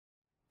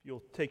If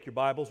you'll take your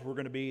Bibles, we're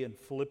going to be in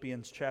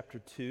Philippians chapter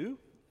 2,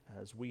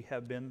 as we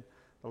have been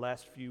the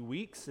last few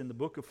weeks in the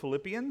book of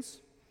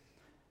Philippians.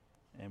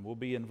 And we'll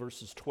be in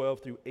verses 12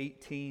 through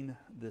 18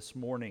 this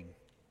morning.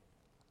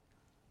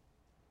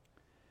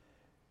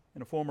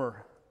 In a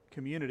former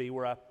community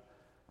where I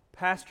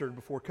pastored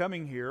before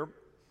coming here,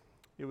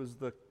 it was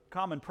the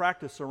common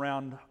practice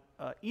around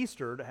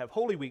Easter to have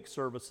Holy Week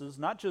services,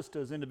 not just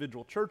as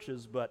individual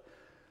churches, but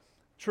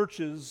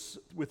churches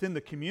within the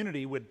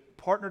community would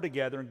partner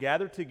together and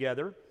gather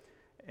together,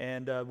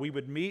 and we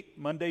would meet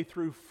Monday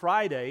through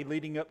Friday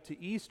leading up to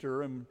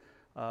Easter, and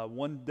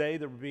one day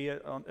there would be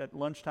at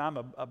lunchtime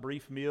a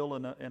brief meal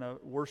and a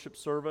worship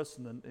service,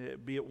 and then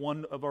it'd be at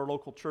one of our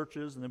local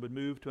churches, and then would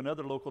move to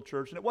another local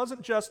church. And it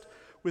wasn't just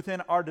within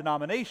our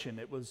denomination,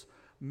 it was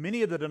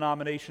many of the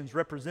denominations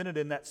represented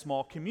in that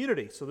small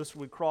community, so this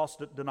would cross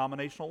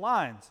denominational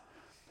lines.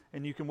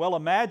 And you can well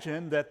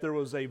imagine that there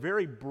was a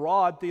very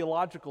broad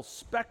theological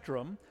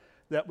spectrum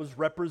that was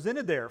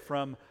represented there,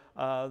 from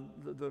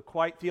the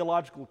quite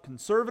theological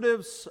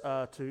conservatives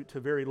to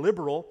very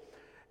liberal.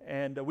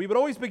 And we would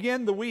always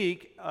begin the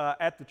week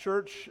at the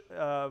church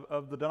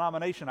of the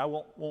denomination. I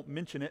won't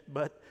mention it,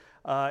 but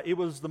it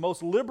was the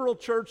most liberal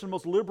church and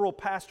most liberal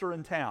pastor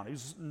in town. He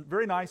was a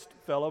very nice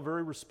fellow,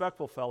 very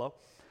respectful fellow.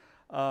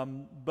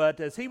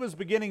 But as he was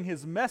beginning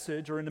his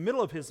message, or in the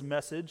middle of his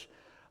message,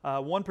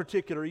 one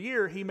particular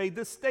year, he made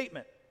this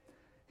statement.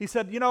 He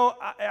said,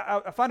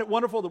 I find it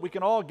wonderful that we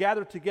can all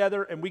gather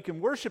together and we can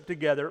worship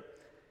together.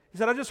 He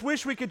said, I just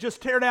wish we could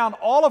just tear down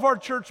all of our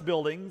church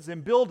buildings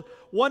and build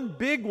one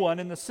big one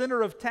in the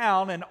center of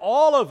town, and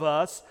all of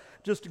us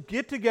just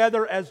get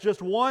together as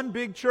just one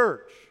big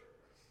church.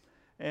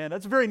 And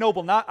that's a very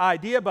noble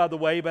idea, by the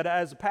way, but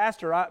as a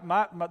pastor,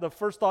 the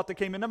first thought that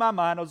came into my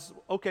mind was,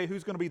 okay,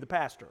 who's going to be the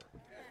pastor?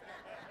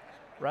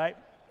 Right?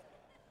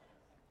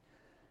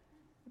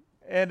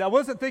 And I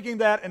wasn't thinking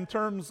that in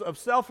terms of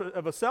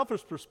a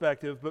selfish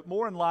perspective, but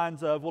more in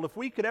lines of, well, if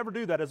we could ever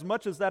do that, as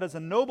much as that is a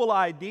noble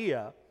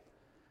idea,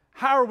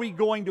 how are we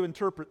going to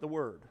interpret the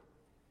Word?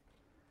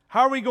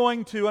 How are we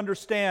going to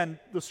understand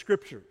the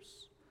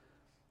Scriptures?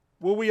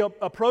 Will we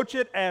approach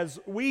it as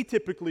we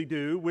typically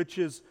do, which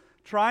is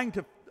trying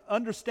to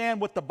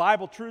understand what the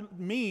Bible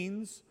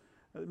means,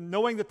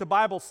 knowing that the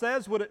Bible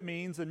says what it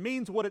means and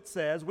means what it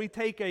says? We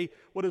take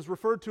what is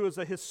referred to as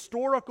a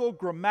historical,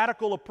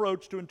 grammatical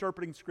approach to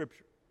interpreting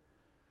Scripture.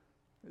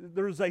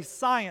 There's a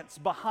science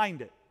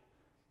behind it.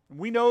 And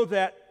we know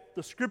that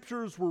the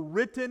Scriptures were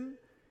written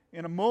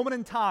in a moment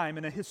in time,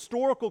 in a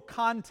historical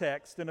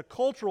context, in a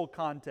cultural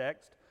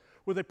context,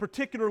 with a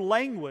particular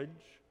language,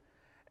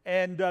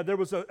 and there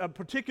was a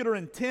particular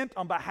intent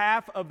on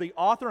behalf of the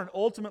author and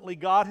ultimately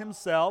God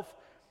Himself,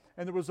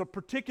 and there was a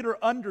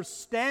particular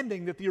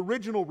understanding that the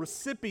original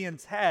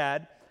recipients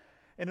had.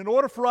 And in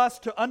order for us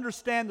to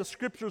understand the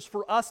Scriptures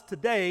for us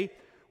today,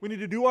 we need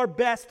to do our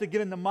best to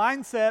get in the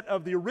mindset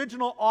of the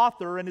original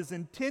author and his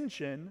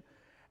intention,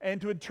 and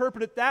to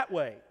interpret it that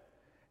way.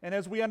 And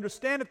as we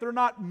understand it, there are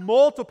not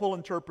multiple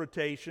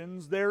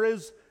interpretations. There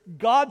is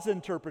God's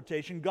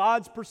interpretation,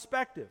 God's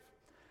perspective.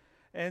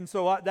 And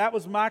so that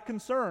was my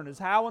concern, is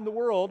how in the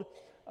world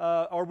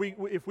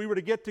if we were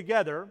to get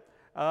together,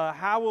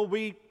 how will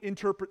we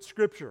interpret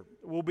Scripture?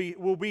 Will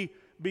we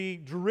be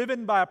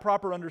driven by a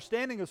proper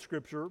understanding of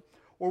Scripture,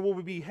 or will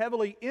we be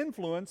heavily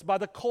influenced by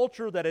the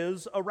culture that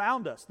is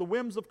around us, the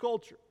whims of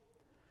culture?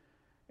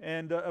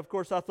 And of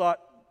course I thought,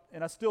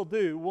 and I still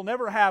do, we'll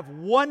never have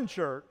one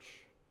church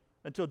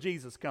until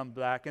Jesus comes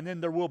back, and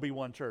then there will be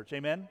one church.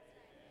 Amen?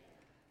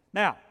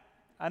 Now,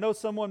 I know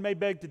someone may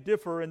beg to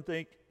differ and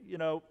think,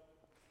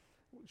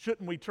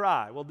 shouldn't we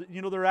try? Well,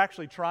 they're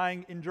actually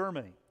trying in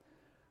Germany.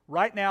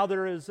 Right now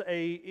there's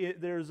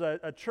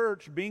a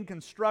church being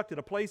constructed,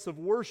 a place of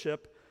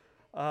worship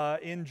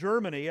in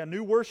Germany, a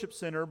new worship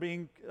center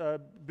being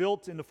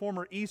built in the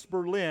former East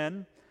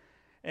Berlin,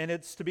 and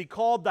it's to be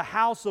called the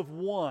House of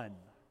One.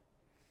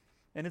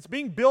 And it's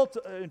being built,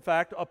 in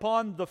fact,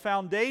 upon the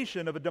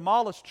foundation of a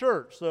demolished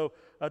church. So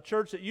a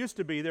church that used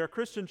to be there, a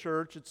Christian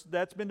church,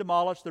 that's been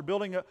demolished. They're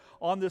building it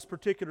on this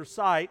particular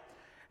site.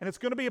 And it's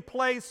going to be a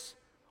place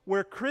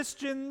where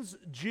Christians,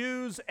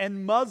 Jews,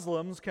 and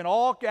Muslims can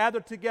all gather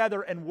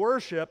together and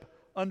worship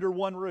under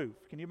one roof.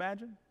 Can you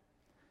imagine?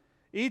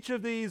 Each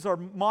of these are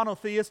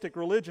monotheistic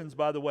religions,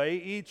 by the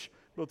way.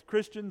 Both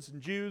Christians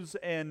and Jews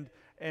and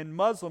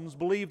Muslims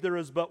believe there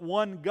is but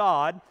one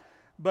God.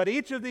 But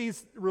each of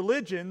these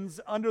religions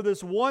under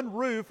this one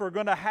roof are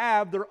going to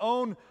have their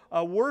own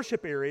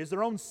worship areas,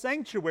 their own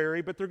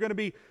sanctuary, but they're going to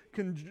be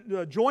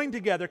joined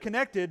together,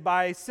 connected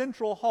by a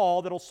central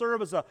hall that will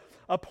serve as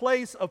a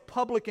place of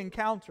public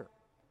encounter.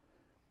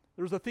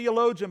 There's a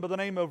theologian by the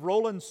name of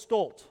Roland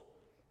Stolt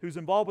who's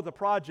involved with the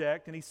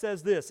project, and he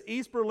says this: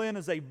 East Berlin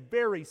is a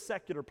very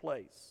secular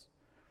place.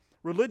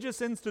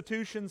 Religious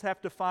institutions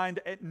have to find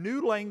a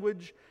new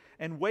language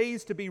and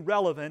ways to be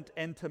relevant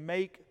and to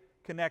make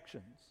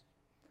connections.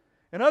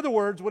 In other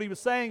words, what he was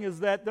saying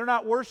is that they're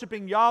not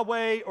worshiping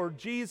Yahweh or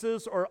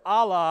Jesus or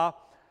Allah,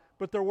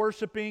 but they're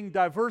worshiping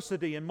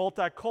diversity and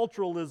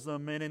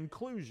multiculturalism and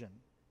inclusion.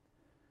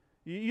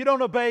 You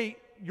don't obey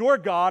your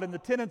God and the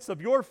tenets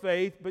of your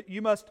faith, but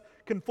you must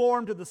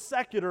conform to the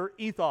secular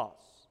ethos.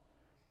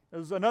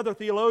 As another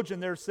theologian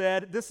there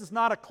said, this is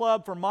not a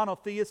club for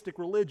monotheistic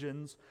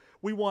religions.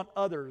 We want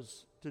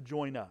others to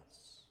join us.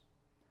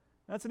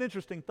 That's an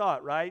interesting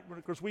thought, right?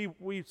 Because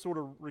we sort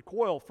of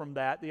recoil from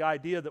that, the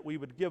idea that we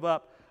would give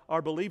up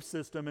our belief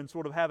system and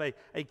sort of have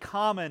a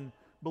common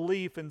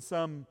belief in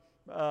some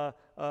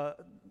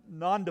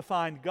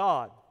non-defined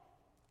God.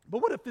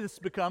 But what if this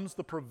becomes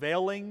the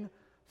prevailing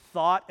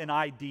thought and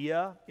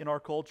idea in our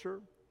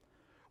culture?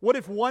 What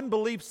if one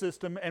belief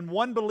system and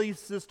one belief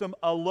system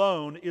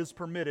alone is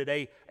permitted,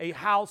 a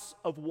house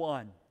of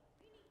one?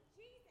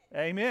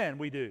 Amen,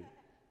 we do.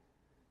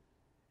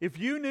 If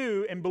you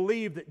knew and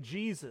believed that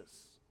Jesus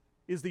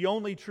is the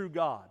only true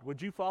God, would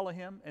you follow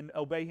Him and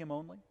obey Him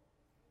only?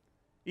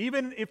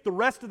 Even if the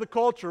rest of the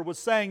culture was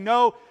saying,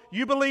 no,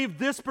 you believe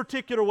this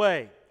particular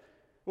way.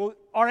 Well,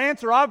 our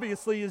answer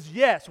obviously is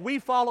yes, we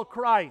follow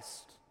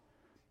Christ.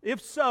 If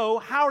so,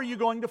 how are you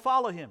going to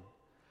follow Him?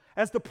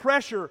 As the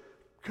pressure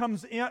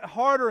comes in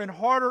harder and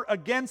harder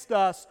against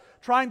us,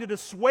 trying to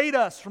dissuade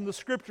us from the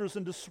Scriptures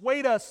and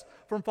dissuade us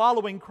from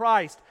following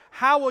Christ,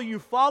 how will you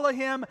follow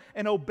Him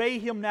and obey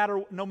Him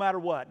no matter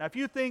what? Now, if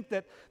you think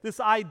that this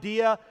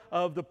idea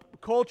of the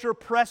culture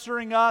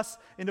pressuring us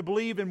into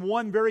believe in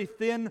one very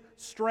thin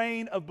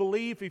strain of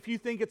belief, if you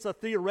think it's a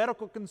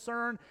theoretical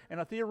concern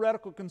and a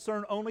theoretical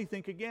concern only,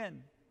 think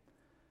again.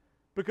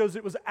 Because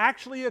it was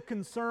actually a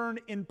concern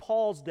in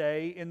Paul's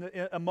day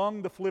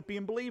among the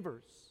Philippian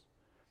believers.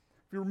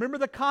 If you remember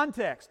the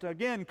context,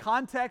 again,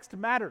 context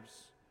matters.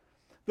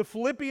 The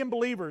Philippian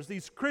believers,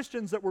 these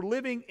Christians that were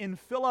living in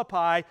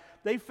Philippi,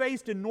 they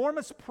faced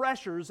enormous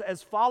pressures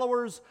as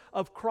followers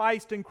of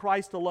Christ and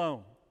Christ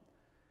alone.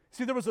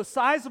 See, there was a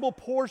sizable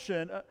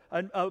portion,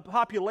 a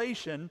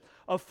population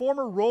of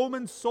former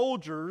Roman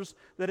soldiers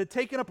that had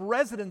taken up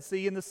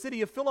residency in the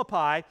city of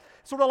Philippi,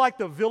 sort of like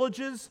the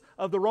villages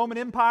of the Roman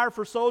Empire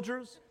for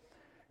soldiers.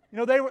 You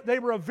know, they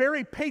were a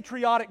very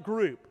patriotic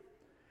group.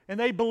 And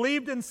they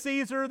believed in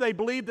Caesar. They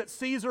believed that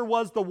Caesar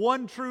was the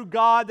one true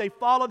God. They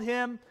followed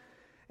him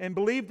and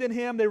believed in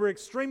him. They were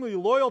extremely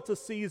loyal to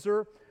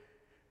Caesar.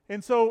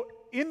 And so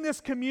in this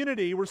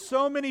community where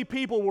so many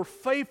people were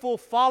faithful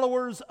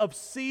followers of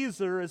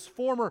Caesar as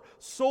former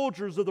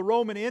soldiers of the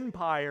Roman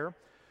Empire,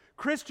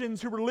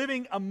 Christians who were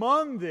living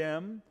among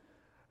them,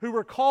 who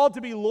were called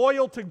to be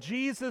loyal to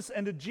Jesus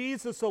and to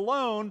Jesus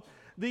alone,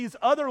 these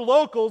other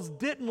locals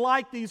didn't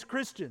like these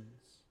Christians.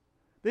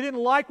 They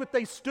didn't like what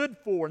they stood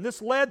for, and this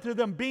led to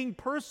them being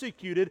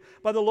persecuted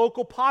by the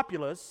local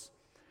populace.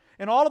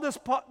 And all of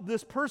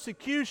this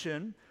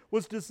persecution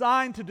was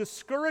designed to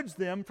discourage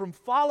them from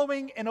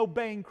following and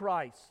obeying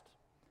Christ.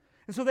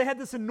 And so they had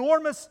this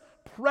enormous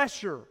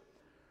pressure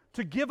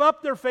to give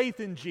up their faith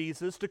in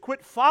Jesus, to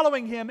quit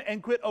following Him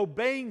and quit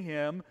obeying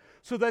Him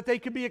so that they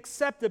could be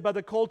accepted by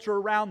the culture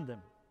around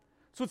them.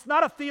 So it's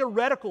not a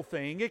theoretical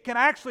thing. It can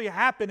actually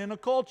happen in a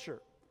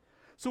culture.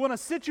 So in a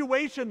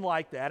situation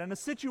like that, in a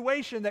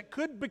situation that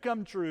could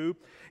become true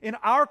in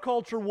our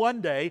culture one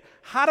day,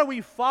 how do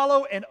we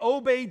follow and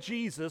obey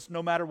Jesus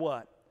no matter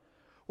what?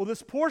 Well,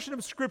 this portion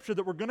of Scripture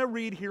that we're going to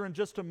read here in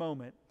just a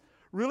moment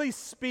really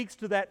speaks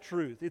to that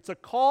truth. It's a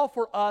call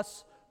for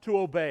us to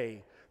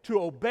obey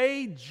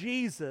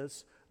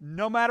Jesus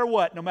no matter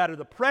what, no matter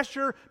the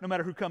pressure, no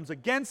matter who comes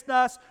against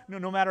us,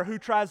 no matter who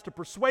tries to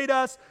persuade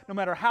us, no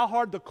matter how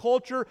hard the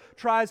culture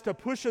tries to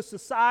push us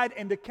aside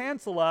and to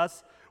cancel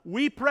us.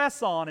 We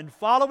press on in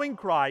following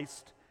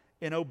Christ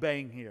and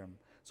obeying Him.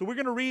 So we're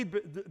going to read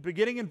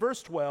beginning in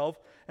verse 12,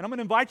 and I'm going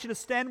to invite you to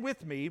stand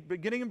with me,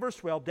 beginning in verse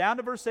 12, down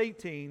to verse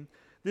 18,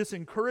 this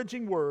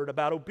encouraging word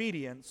about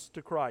obedience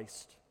to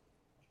Christ.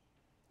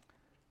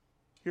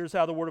 Here's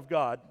how the Word of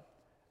God,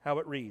 how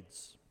it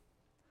reads.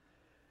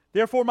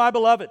 Therefore, my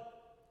beloved,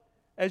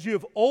 as you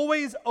have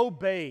always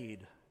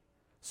obeyed,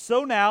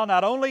 so now,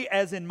 not only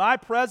as in my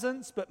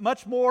presence, but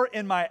much more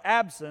in my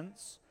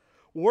absence,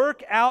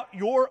 work out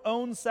your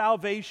own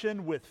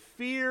salvation with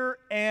fear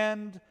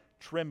and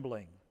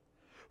trembling.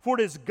 For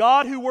it is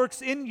God who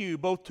works in you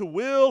both to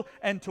will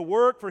and to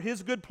work for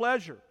His good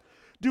pleasure.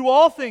 Do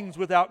all things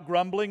without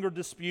grumbling or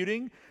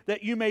disputing,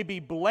 that you may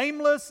be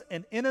blameless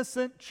and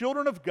innocent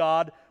children of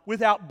God,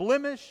 without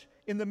blemish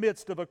in the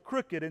midst of a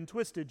crooked and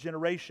twisted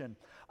generation,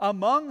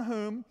 among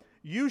whom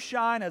you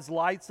shine as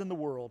lights in the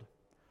world,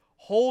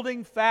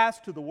 holding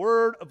fast to the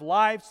word of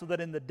life, so that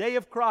in the day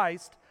of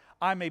Christ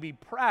I may be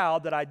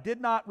proud that I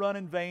did not run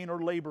in vain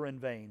or labor in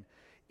vain.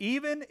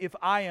 Even if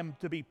I am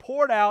to be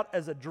poured out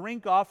as a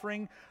drink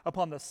offering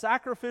upon the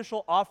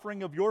sacrificial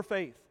offering of your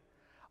faith,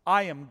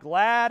 I am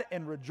glad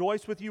and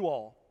rejoice with you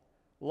all.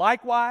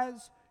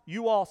 Likewise,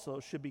 you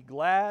also should be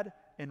glad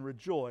and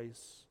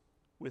rejoice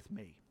with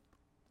me.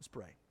 Let's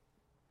pray.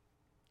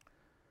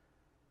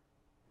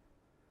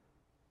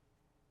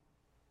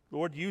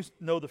 Lord, you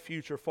know the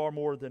future far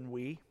more than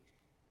we.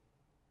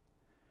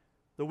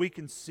 Though we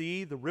can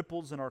see the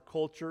ripples in our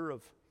culture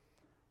of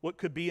what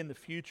could be in the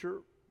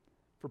future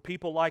for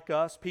people like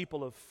us,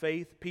 people of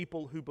faith,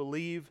 people who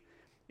believe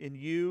in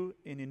you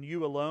and in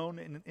you alone,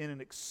 in an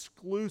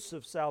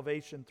exclusive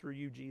salvation through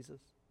you,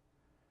 Jesus.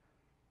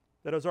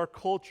 That as our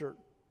culture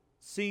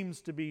seems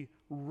to be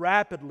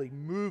rapidly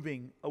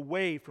moving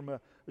away from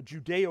a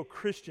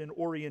Judeo-Christian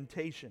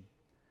orientation,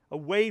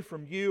 away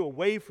from you,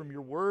 away from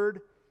your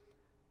word,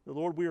 the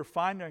Lord, we are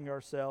finding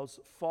ourselves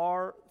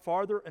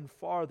farther and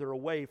farther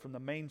away from the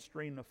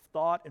mainstream of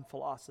thought and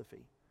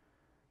philosophy.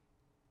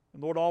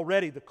 And Lord,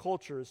 already the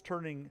culture is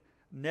turning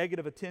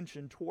negative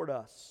attention toward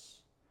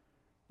us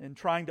and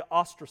trying to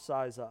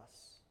ostracize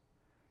us.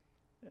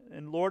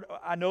 And Lord,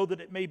 I know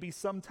that it may be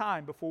some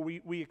time before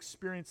we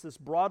experience this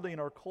broadly in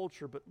our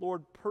culture, but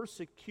Lord,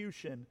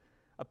 persecution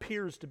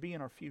appears to be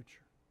in our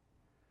future.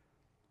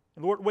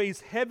 And Lord, it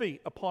weighs heavy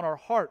upon our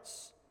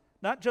hearts,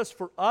 not just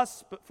for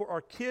us, but for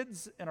our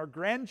kids and our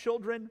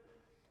grandchildren,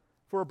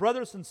 for our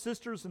brothers and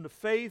sisters in the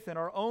faith in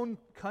our own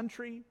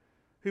country,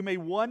 who may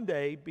one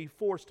day be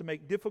forced to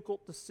make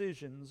difficult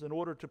decisions in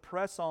order to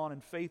press on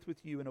in faith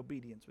with you and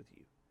obedience with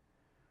you.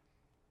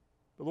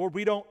 But Lord,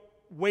 we don't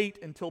wait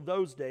until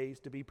those days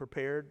to be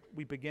prepared.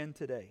 We begin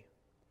today.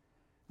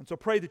 And so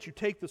pray that you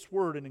take this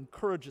word and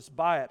encourage us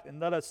by it, and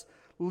let us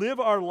live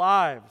our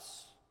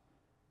lives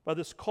by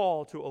this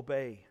call to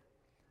obey,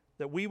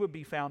 that we would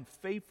be found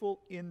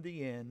faithful in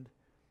the end,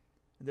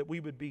 and that we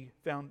would be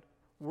found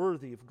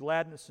worthy of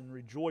gladness and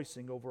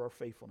rejoicing over our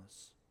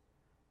faithfulness.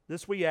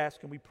 This we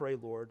ask and we pray,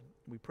 Lord.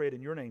 We pray it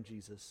in your name,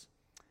 Jesus.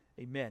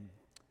 Amen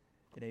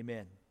and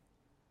amen.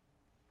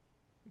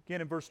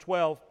 Again in verse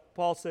 12,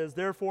 Paul says,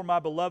 "Therefore, my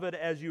beloved,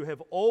 as you have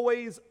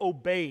always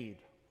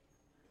obeyed."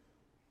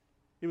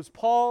 It was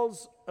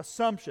Paul's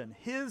assumption,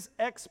 his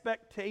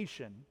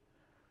expectation,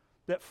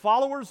 that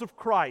followers of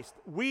Christ,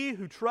 we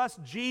who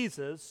trust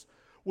Jesus,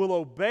 will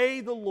obey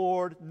the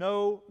Lord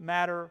no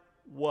matter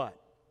what.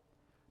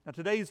 Now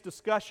today's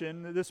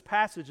discussion, this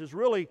passage, is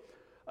really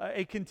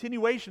a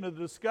continuation of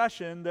the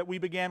discussion that we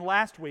began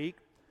last week.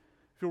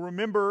 If you'll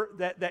remember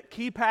that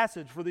key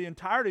passage for the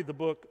entirety of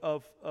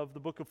the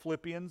book of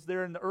Philippians,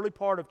 there in the early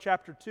part of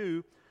chapter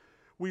 2,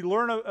 we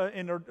learn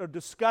and are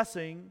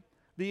discussing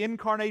the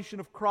incarnation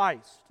of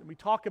Christ. And we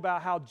talk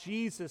about how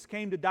Jesus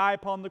came to die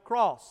upon the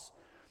cross.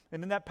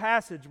 And in that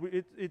passage,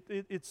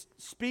 it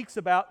speaks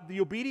about the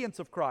obedience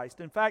of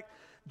Christ. In fact,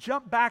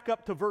 jump back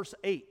up to verse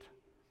 8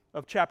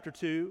 of chapter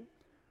 2,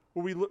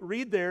 where we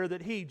read there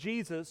that He,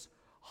 Jesus,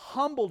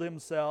 humbled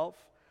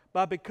Himself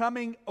by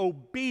becoming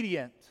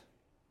obedient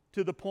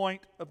to the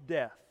point of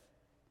death.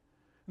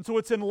 And so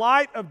it's in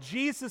light of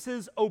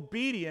Jesus'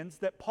 obedience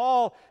that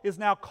Paul is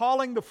now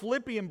calling the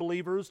Philippian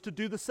believers to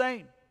do the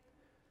same.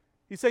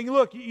 He's saying,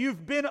 look,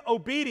 you've been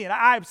obedient.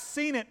 I've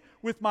seen it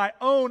with my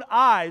own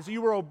eyes.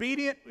 You were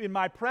obedient in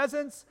my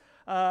presence.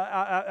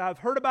 I've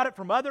heard about it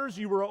from others.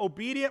 You were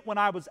obedient when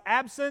I was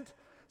absent.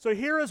 So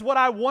here is what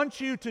I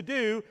want you to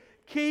do.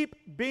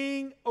 Keep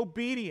being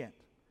obedient.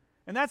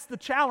 And that's the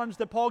challenge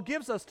that Paul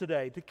gives us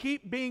today, to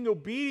keep being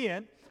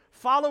obedient,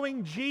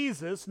 following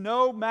Jesus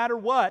no matter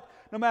what,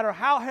 no matter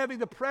how heavy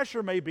the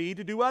pressure may be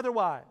to do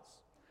otherwise.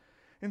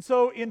 And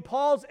so in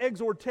Paul's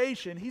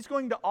exhortation, he's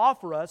going to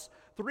offer us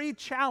 3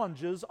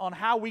 challenges on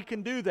how we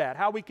can do that,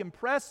 how we can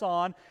press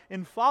on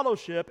in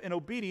fellowship and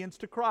obedience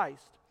to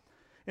Christ.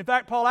 In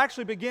fact, Paul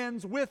actually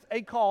begins with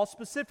a call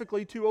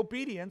specifically to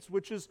obedience,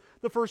 which is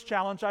the first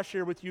challenge I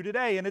share with you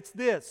today, and it's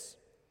this.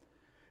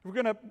 If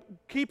we're going to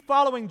keep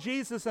following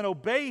Jesus and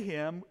obey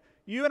Him,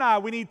 you and I,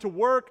 we need to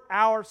work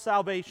our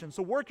salvation.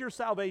 So work your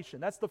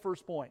salvation. That's the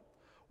first point.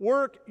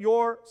 Work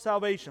your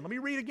salvation. Let me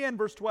read again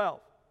verse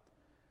 12.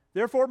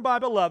 "Therefore, my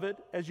beloved,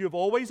 as you have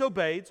always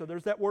obeyed," so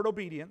there's that word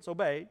obedience,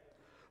 obey,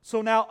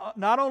 "so now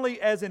not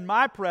only as in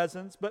my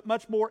presence, but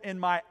much more in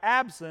my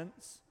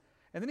absence."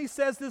 And then he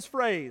says this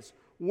phrase,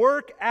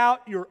 "Work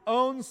out your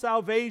own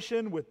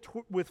salvation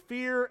with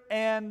fear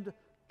and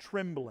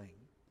trembling."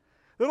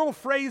 The little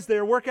phrase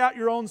there, "work out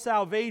your own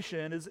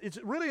salvation," is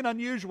really an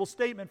unusual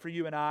statement for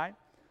you and I.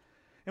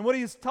 And what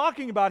he's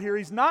talking about here,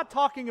 he's not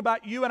talking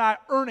about you and I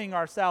earning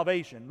our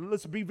salvation.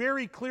 Let's be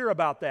very clear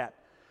about that.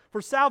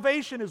 For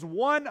salvation is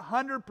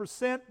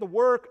 100% the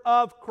work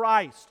of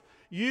Christ.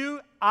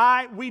 You,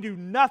 we do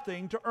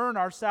nothing to earn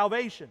our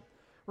salvation.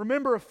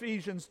 Remember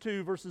Ephesians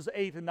 2, verses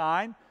 8 and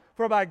 9.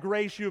 "For by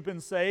grace you have been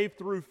saved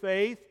through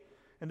faith,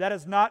 and that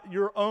is not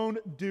your own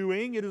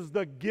doing. It is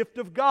the gift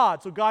of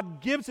God." So God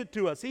gives it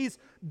to us. He's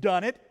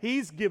done it.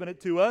 He's given it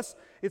to us.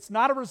 It's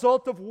not a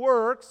result of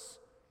works.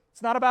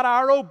 It's not about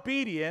our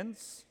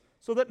obedience,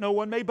 so that no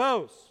one may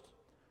boast.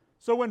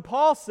 So when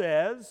Paul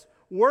says,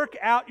 "work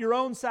out your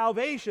own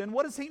salvation,"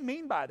 what does he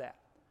mean by that?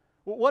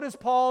 What is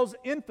Paul's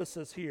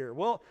emphasis here?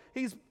 Well,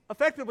 he's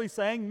effectively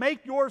saying,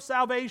 make your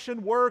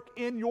salvation work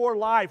in your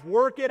life.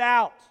 Work it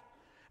out.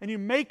 And you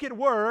make it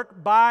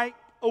work by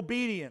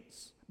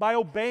obedience, by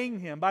obeying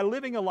Him, by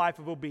living a life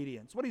of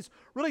obedience. What he's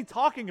really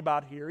talking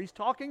about here, he's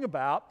talking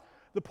about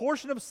the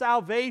portion of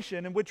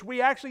salvation in which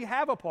we actually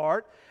have a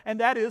part, and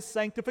that is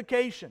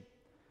sanctification.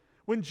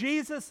 When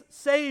Jesus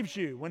saves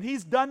you, when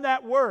He's done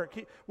that work,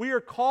 we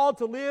are called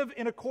to live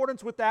in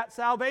accordance with that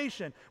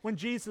salvation. When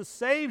Jesus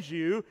saves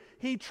you,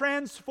 He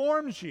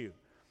transforms you.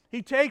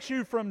 He takes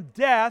you from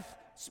death,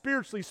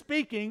 spiritually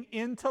speaking,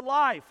 into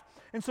life.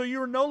 And so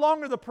you are no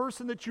longer the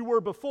person that you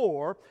were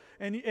before,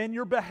 and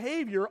your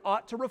behavior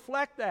ought to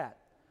reflect that.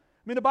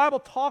 I mean, the Bible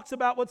talks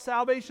about what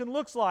salvation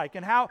looks like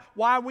and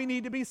why we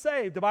need to be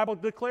saved. The Bible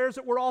declares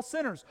that we're all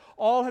sinners.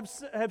 All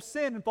have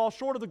sinned and fall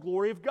short of the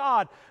glory of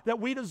God, that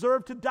we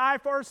deserve to die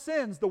for our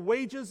sins. The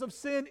wages of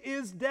sin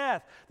is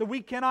death, that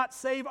we cannot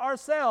save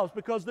ourselves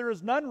because there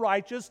is none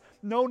righteous,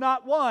 no,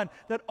 not one,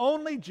 that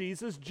only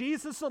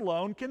Jesus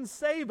alone can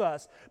save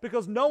us,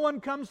 because no one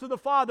comes to the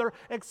Father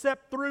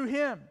except through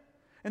Him,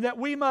 and that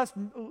we must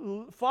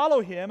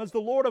follow Him as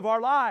the Lord of our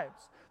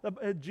lives.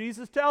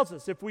 Jesus tells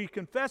us, if we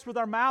confess with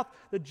our mouth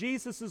that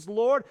Jesus is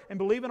Lord and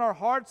believe in our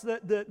hearts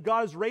that God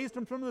has raised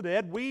Him from the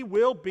dead, we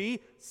will be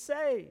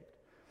saved.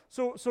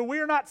 So we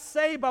are not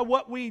saved by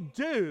what we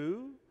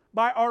do,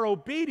 by our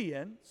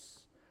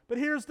obedience, but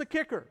here's the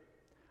kicker.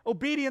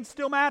 Obedience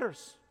still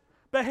matters.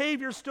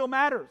 Behavior still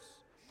matters.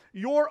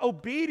 Your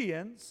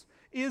obedience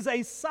is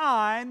a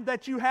sign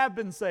that you have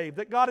been saved,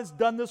 that God has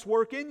done this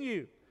work in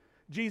you.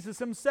 Jesus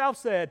Himself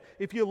said,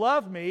 if you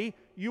love me,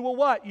 you will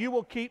what? You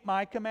will keep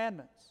my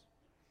commandments.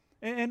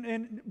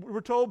 And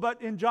we're told,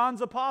 but in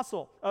John's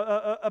epistle,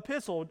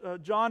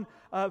 1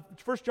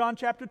 John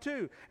chapter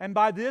 2, and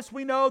by this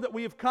we know that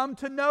we have come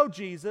to know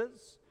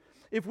Jesus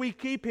if we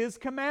keep His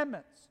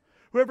commandments.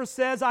 Whoever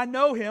says, I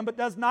know Him, but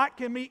does not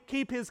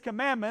keep His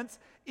commandments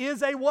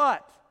is a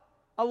what?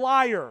 A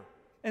liar,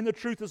 and the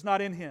truth is not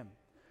in him.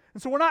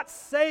 And so we're not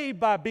saved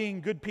by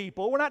being good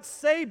people. We're not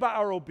saved by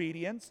our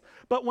obedience.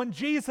 But when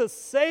Jesus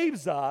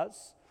saves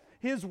us,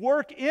 His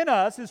work in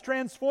us, His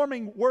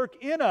transforming work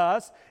in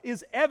us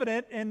is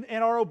evident, and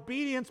our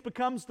obedience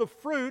becomes the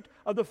fruit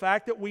of the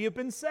fact that we have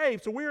been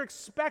saved. So we're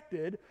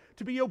expected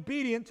to be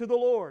obedient to the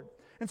Lord.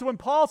 And so when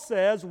Paul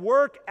says,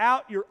 work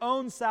out your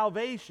own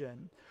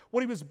salvation,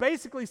 what he was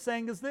basically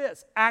saying is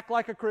this: act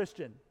like a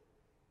Christian.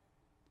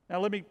 Now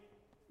let me,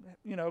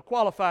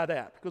 qualify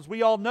that, because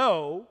we all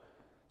know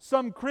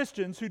some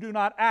Christians who do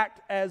not act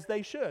as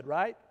they should,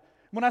 right?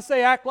 When I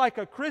say act like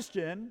a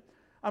Christian,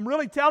 I'm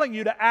really telling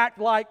you to act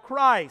like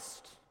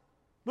Christ.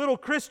 Little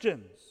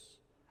Christians,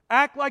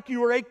 act like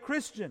you are a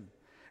Christian.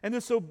 And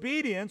this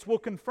obedience will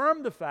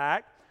confirm the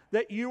fact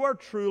that you are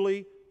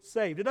truly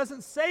saved. It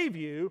doesn't save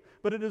you,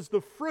 but it is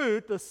the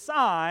fruit, the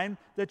sign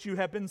that you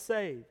have been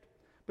saved.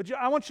 But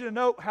I want you to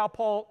note how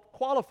Paul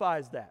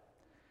qualifies that.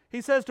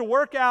 He says to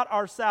work out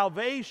our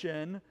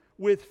salvation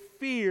with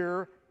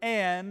fear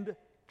and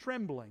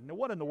trembling. Now,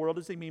 what in the world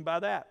does he mean by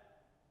that?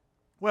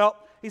 Well,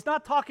 he's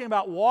not talking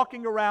about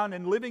walking around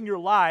and living your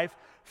life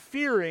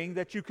fearing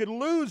that you could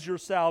lose your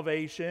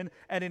salvation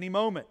at any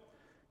moment.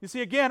 You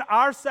see, again,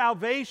 our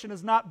salvation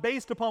is not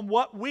based upon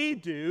what we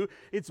do.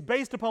 It's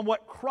based upon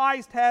what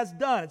Christ has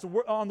done. It's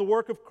on the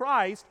work of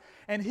Christ,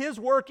 and His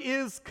work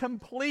is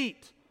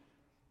complete.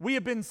 We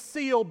have been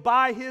sealed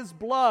by His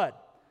blood.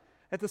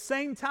 At the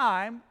same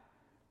time,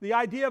 the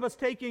idea of us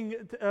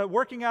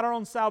working out our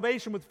own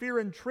salvation with fear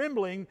and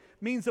trembling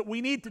means that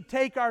we need to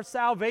take our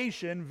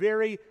salvation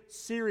very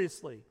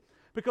seriously,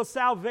 because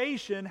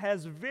salvation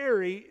has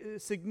very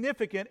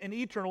significant and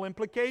eternal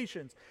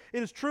implications.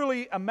 It is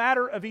truly a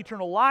matter of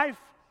eternal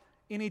life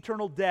and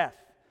eternal death.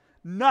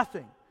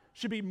 Nothing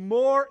should be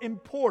more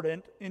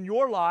important in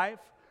your life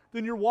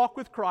than your walk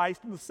with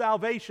Christ and the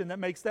salvation that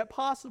makes that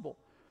possible.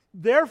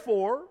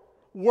 Therefore,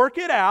 work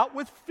it out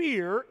with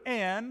fear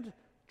and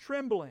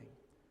trembling.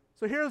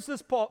 So here's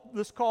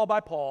this call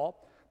by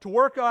Paul to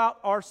work out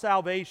our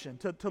salvation,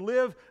 to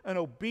live an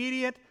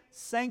obedient,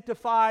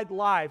 sanctified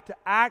life, to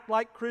act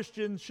like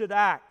Christians should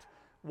act.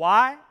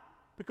 Why?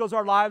 Because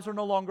our lives are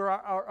no longer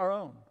our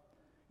own.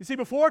 You see,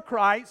 before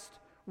Christ,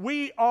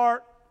 we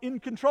are in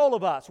control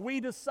of us. We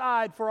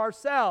decide for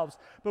ourselves.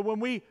 But when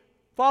we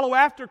follow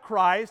after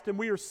Christ and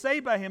we are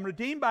saved by Him,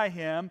 redeemed by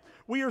Him,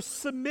 we are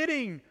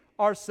submitting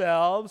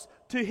ourselves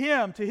to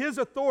Him, to His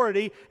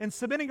authority, and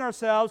submitting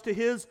ourselves to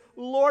His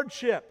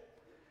lordship.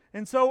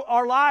 And so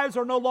our lives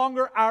are no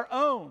longer our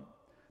own.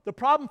 The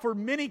problem for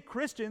many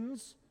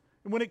Christians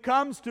when it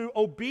comes to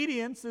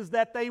obedience is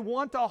that they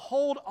want to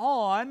hold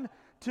on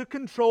to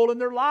control in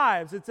their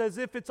lives. It's as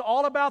if it's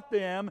all about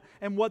them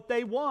and what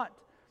they want.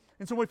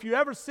 And so if you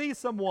ever see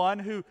someone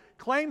who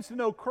claims to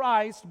know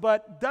Christ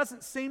but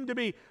doesn't seem to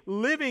be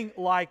living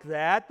like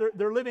that,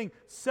 they're living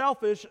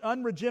selfish,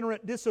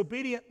 unregenerate,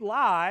 disobedient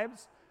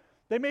lives,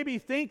 they may be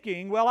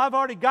thinking, well, I've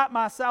already got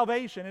my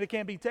salvation and it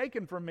can't be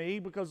taken from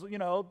me because,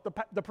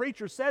 the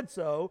preacher said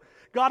so.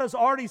 God has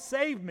already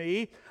saved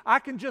me. I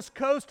can just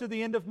coast to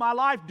the end of my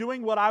life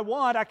doing what I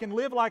want. I can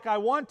live like I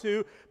want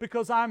to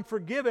because I'm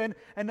forgiven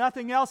and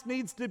nothing else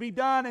needs to be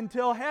done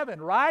until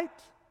heaven, right?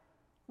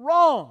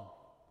 Wrong.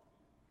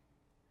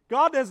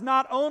 God has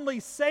not only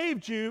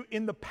saved you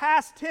in the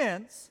past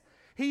tense,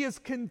 He is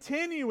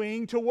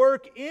continuing to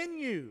work in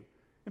you.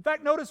 In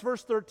fact, notice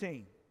verse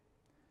 13.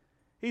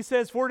 He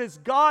says, for it is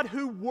God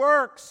who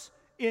works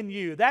in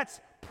you. That's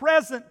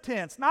present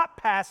tense, not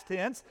past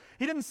tense.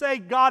 He didn't say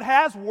God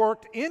has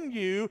worked in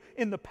you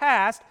in the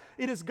past.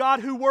 It is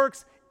God who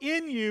works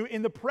in you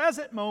in the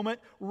present moment,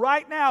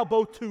 right now,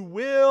 both to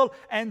will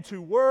and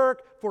to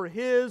work for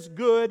His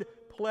good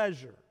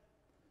pleasure.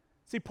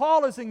 See,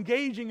 Paul is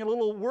engaging in a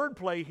little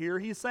wordplay here.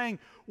 He's saying,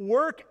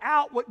 work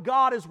out what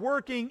God is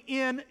working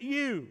in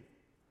you.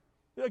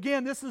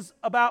 Again, this is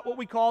about what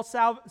we call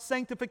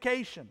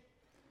sanctification.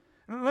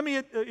 And let me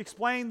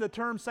explain the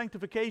term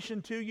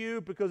sanctification to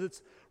you because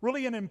it's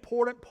really an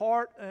important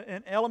part,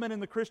 an element in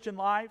the Christian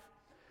life.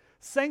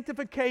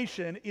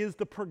 Sanctification is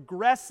the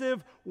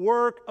progressive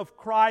work of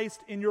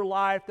Christ in your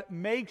life that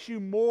makes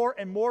you more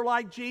and more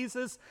like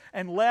Jesus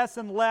and less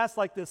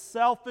like this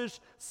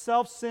selfish,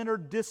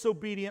 self-centered,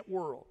 disobedient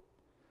world.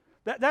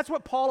 That's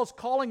what Paul is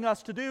calling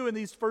us to do in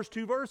these first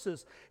two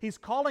verses. He's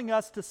calling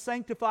us to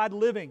sanctified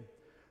living,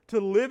 to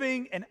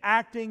living and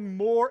acting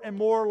more and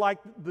more like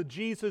the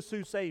Jesus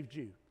who saved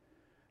you,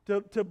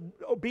 to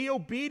be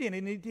obedient.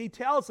 And he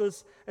tells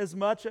us as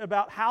much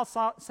about how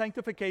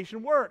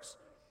sanctification works.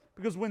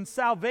 Because when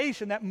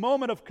salvation, that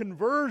moment of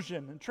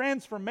conversion and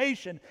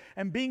transformation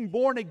and being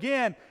born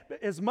again,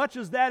 as much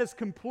as that is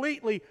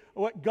completely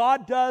what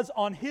God does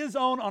on His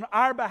own, on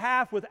our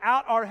behalf,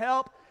 without our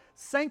help,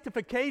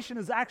 sanctification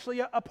is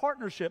actually a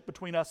partnership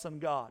between us and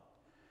God.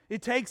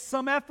 It takes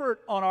some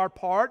effort on our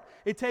part.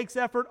 It takes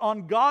effort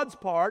on God's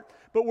part,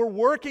 but we're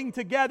working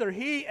together,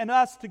 He and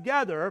us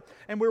together,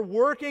 and we're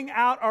working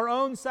out our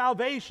own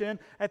salvation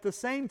at the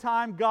same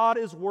time God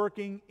is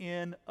working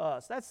in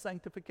us. That's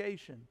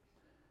sanctification.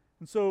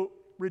 And so,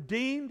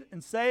 redeemed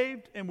and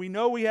saved, and we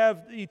know we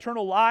have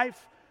eternal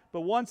life, but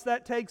once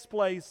that takes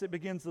place, it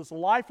begins this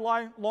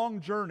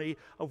lifelong journey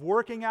of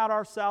working out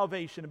our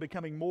salvation and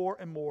becoming more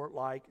and more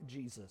like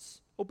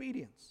Jesus.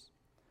 Obedience.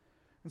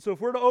 And so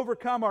if we're to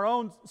overcome our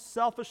own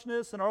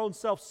selfishness and our own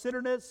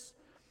self-centeredness,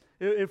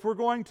 if we're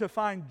going to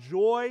find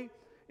joy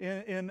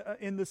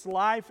in this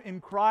life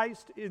in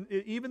Christ,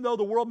 even though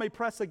the world may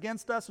press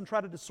against us and try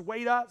to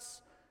dissuade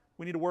us,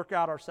 we need to work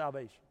out our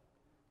salvation.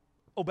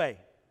 Obey.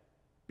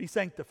 Be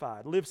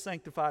sanctified. Live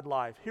sanctified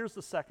life. Here's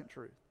the second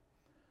truth.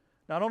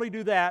 Not only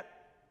do that,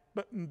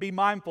 but be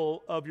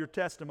mindful of your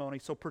testimony.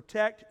 So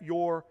protect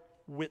your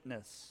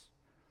witness.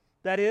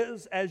 That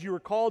is, as you are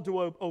called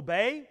to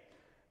obey,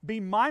 be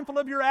mindful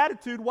of your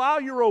attitude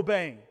while you're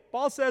obeying.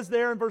 Paul says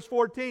there in verse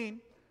 14,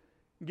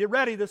 get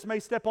ready, this may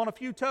step on a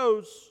few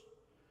toes.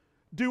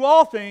 Do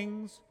all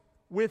things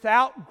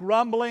without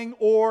grumbling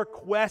or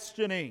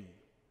questioning.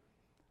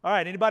 All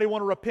right, anybody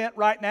want to repent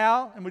right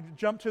now? And we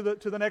jump to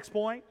the next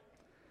point.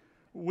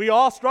 We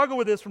all struggle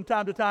with this from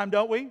time to time,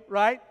 don't we?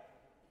 Right?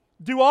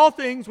 Do all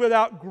things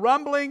without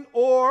grumbling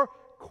or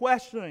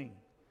questioning.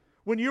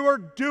 When you are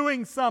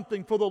doing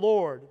something for the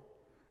Lord,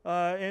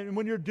 and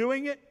when you're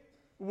doing it,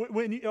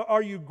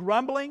 are you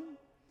grumbling?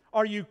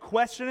 Are you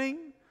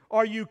questioning?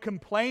 Are you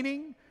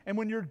complaining? And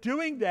when you're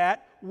doing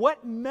that,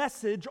 what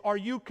message are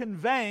you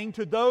conveying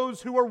to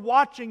those who are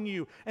watching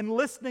you and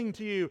listening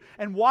to you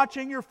and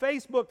watching your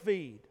Facebook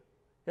feed?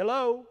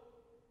 Hello?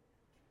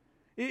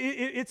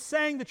 It's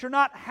saying that you're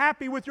not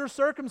happy with your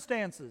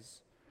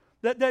circumstances,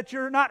 that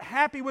you're not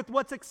happy with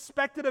what's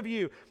expected of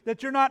you,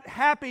 that you're not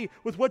happy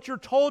with what you're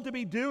told to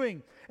be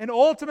doing. And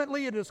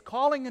ultimately, it is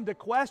calling into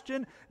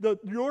question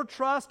your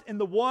trust in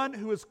the one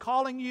who is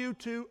calling you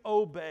to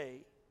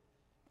obey.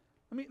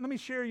 Let me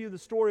share you the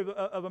story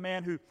of a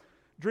man who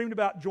dreamed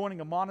about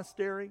joining a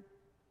monastery.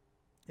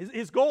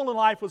 His goal in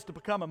life was to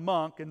become a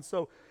monk, and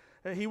so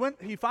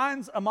he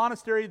finds a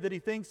monastery that he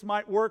thinks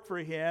might work for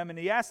him, and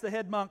he asks the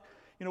head monk,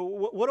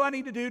 what do I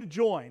need to do to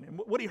join? And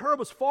what he heard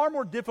was far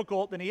more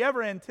difficult than he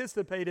ever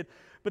anticipated.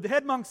 But the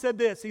head monk said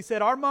this. He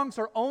said, our monks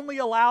are only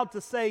allowed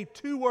to say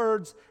 2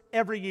 words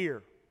every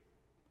year.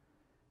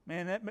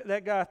 Man,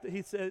 that guy,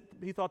 he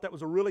thought that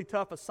was a really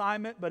tough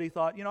assignment, but he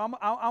thought,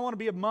 I want to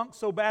be a monk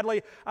so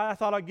badly, I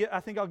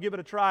think I'll give it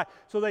a try.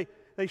 So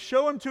they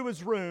show him to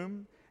his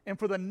room, and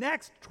for the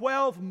next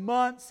 12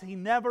 months, he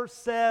never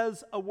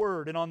says a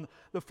word. And on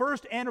the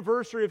first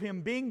anniversary of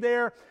him being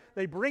there,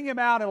 they bring him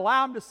out and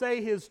allow him to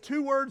say his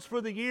 2 words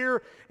for the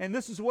year, and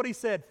this is what he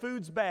said: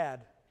 food's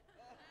bad.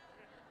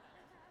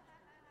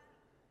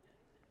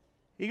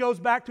 He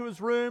goes back to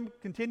his room,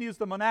 continues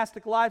the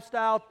monastic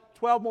lifestyle.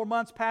 12 more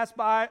months pass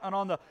by, and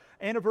on the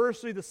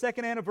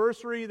second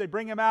anniversary, they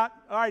bring him out.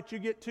 All right, you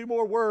get 2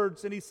 more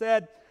words. And he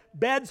said,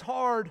 bed's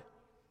hard.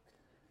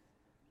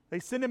 They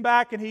send him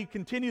back, and he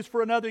continues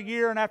for another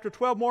year, and after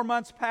 12 more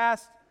months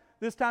pass,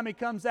 this time he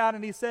comes out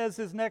and he says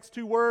his next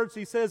 2 words.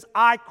 He says,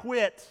 I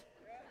quit.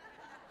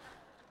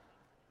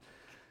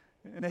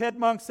 And the head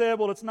monk said,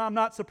 well, I'm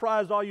not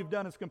surprised all you've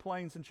done is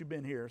complain since you've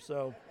been here.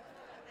 So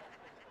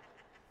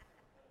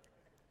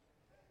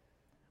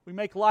we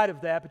make light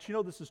of that,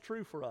 but this is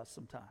true for us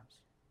sometimes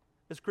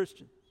as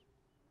Christians.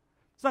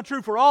 It's not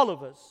true for all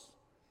of us.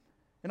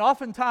 And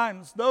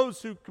oftentimes,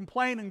 those who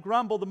complain and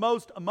grumble the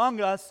most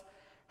among us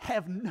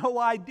have no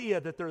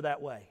idea that they're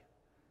that way.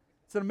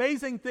 It's an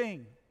amazing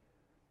thing.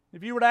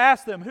 If you were to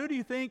ask them, who do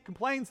you think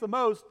complains the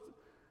most?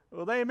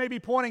 Well, they may be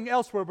pointing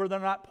elsewhere, but they're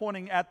not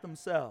pointing at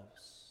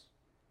themselves.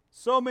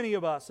 So many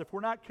of us, if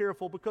we're not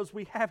careful, because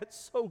we have it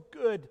so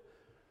good,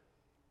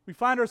 We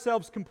find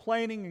ourselves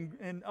complaining,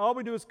 and all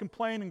we do is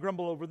complain and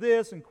grumble over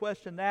this and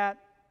question that.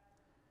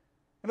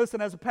 And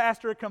listen, as a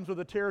pastor, it comes with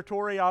the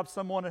territory of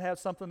someone that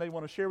has something they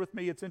want to share with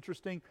me. It's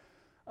interesting.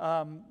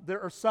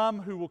 There are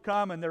some who will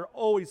come and they're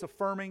always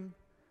affirming.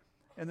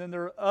 And then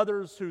there are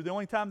others who the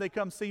only time they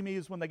come see me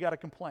is when they got a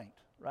complaint,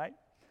 right?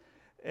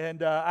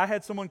 And I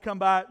had someone come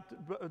by.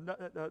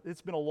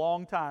 It's been a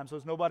long time, so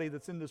there's nobody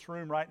that's in this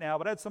room right now.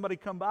 But I had somebody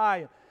come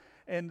by,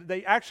 and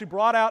they actually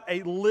brought out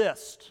a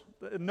list,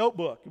 a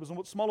notebook. It was a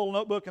small little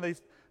notebook,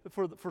 and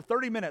for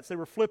 30 minutes they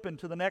were flipping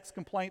to the next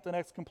complaint, the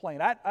next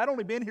complaint. I'd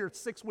only been here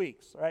 6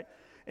 weeks, right?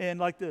 And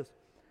like this.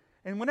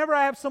 And whenever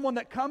I have someone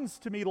that comes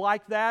to me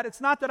like that,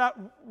 it's not that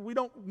we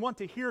don't want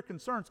to hear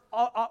concerns.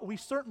 We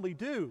certainly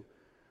do.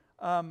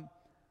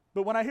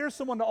 But when I hear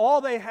someone that all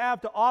they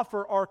have to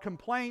offer are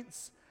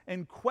complaints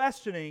and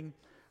questioning,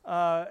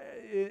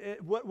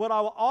 what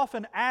I will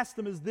often ask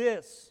them is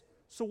this: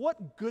 so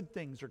what good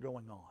things are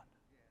going on?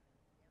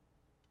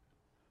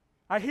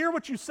 I hear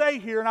what you say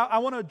here, and I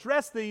want to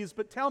address these,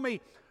 but tell me,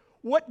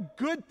 what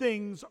good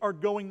things are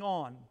going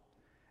on?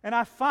 And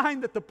I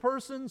find that the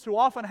persons who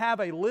often have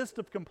a list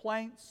of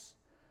complaints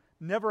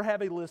never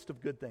have a list of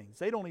good things.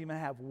 They don't even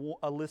have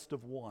a list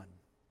of one.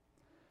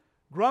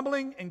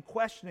 Grumbling and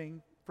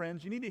questioning,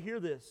 friends, you need to hear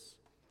this,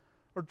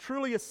 are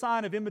truly a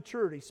sign of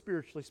immaturity,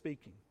 spiritually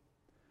speaking.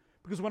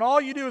 Because when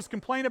all you do is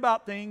complain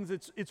about things,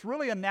 it's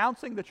really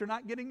announcing that you're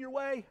not getting your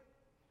way.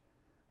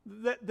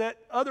 That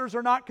others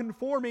are not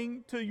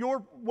conforming to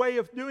your way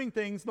of doing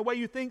things, the way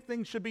you think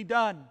things should be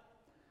done.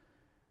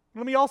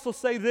 Let me also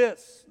say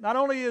this: not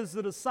only is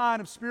it a sign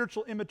of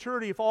spiritual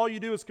immaturity if all you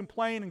do is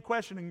complain and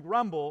question and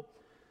grumble,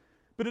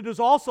 but it is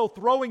also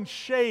throwing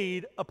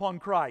shade upon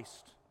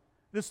Christ.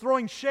 It is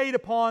throwing shade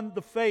upon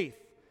the faith.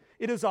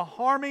 It is a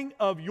harming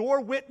of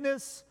your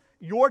witness,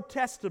 your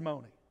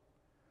testimony.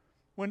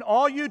 When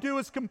all you do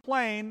is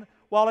complain,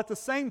 while at the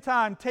same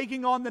time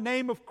taking on the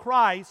name of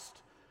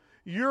Christ,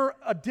 you're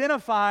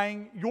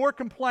identifying your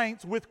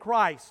complaints with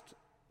Christ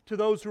to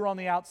those who are on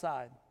the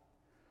outside.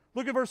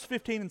 Look at verse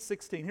 15 and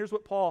 16. Here's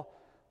what Paul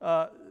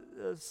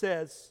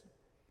says.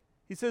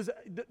 He says,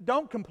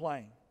 don't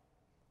complain.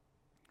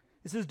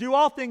 He says, do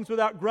all things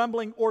without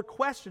grumbling or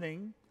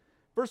questioning.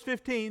 Verse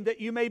 15,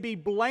 that you may be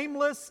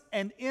blameless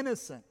and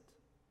innocent.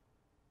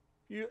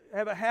 You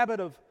have a habit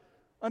of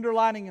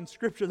underlining in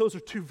Scripture. Those are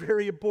two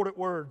very important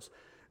words.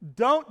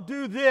 Don't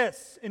do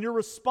this in your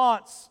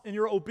response, in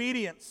your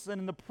obedience, and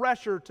in the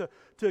pressure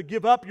to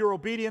give up your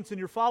obedience and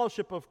your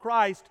fellowship of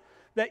Christ,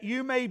 that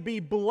you may be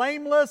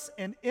blameless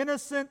and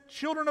innocent,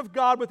 children of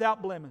God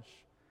without blemish,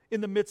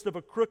 in the midst of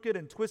a crooked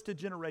and twisted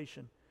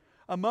generation,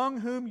 among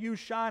whom you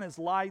shine as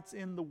lights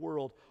in the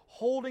world,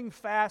 holding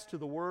fast to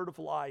the word of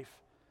life,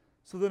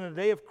 so that in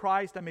the day of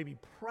Christ I may be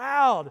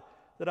proud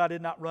that I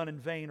did not run in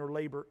vain or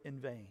labor in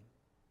vain.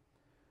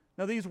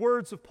 Now, these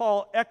words of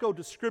Paul echo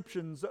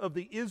descriptions of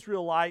the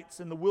Israelites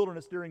in the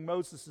wilderness during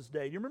Moses'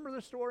 day. Do you remember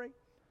this story?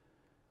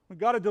 When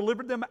God had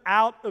delivered them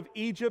out of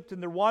Egypt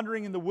and they're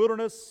wandering in the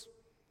wilderness,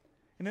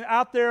 and then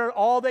out there,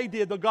 all they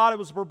did, the God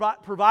was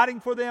providing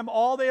for them,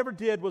 all they ever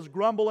did was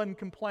grumble and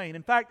complain.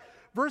 In fact,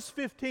 verse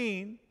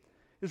 15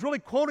 is really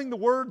quoting the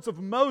words of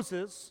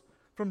Moses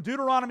from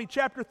Deuteronomy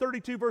chapter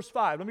 32, verse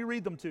 5. Let me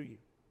read them to you.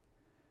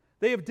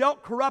 They have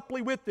dealt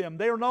corruptly with them.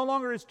 They are no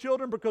longer his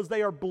children because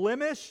they are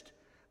blemished.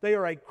 They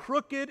are a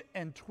crooked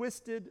and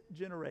twisted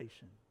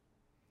generation.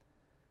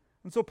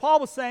 And so Paul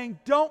was saying,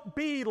 don't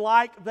be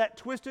like that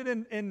twisted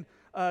and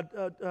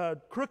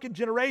crooked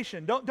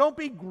generation. Don't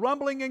be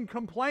grumbling and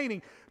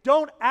complaining.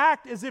 Don't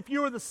act as if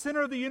you are the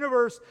center of the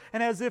universe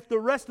and as if the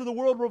rest of the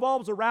world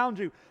revolves around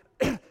you.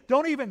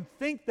 Don't even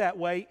think that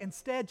way.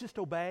 Instead, just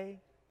obey.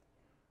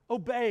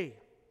 Obey.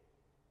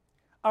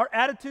 Our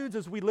attitudes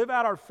as we live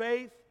out our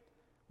faith,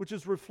 which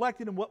is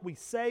reflected in what we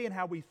say and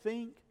how we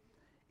think,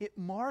 it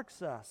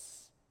marks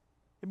us.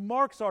 It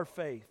marks our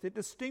faith. It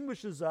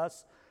distinguishes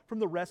us from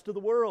the rest of the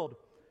world.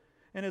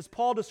 And as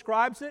Paul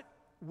describes it,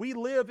 we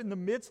live in the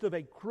midst of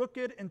a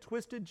crooked and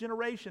twisted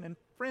generation. And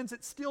friends,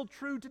 it's still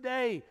true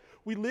today.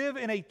 We live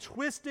in a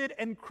twisted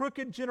and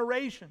crooked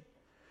generation.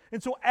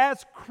 And so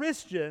as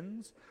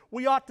Christians,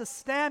 we ought to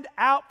stand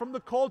out from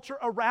the culture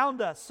around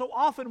us. So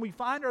often we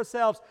find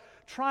ourselves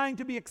trying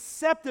to be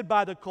accepted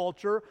by the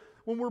culture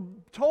when we're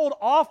told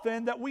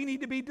often that we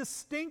need to be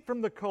distinct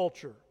from the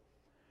culture.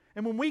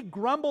 And when we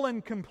grumble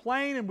and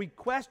complain and we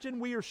question,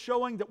 we are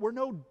showing that we're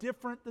no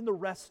different than the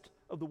rest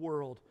of the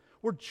world.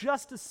 We're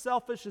just as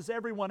selfish as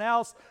everyone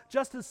else,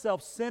 just as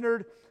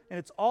self-centered, and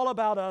it's all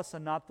about us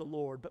and not the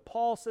Lord. But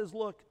Paul says,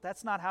 look,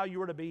 that's not how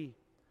you are to be.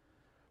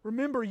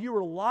 Remember, you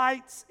are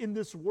lights in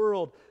this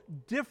world,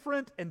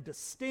 different and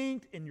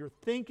distinct in your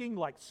thinking,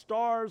 like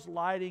stars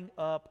lighting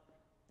up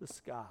the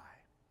sky.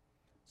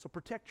 So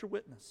protect your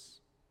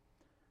witness.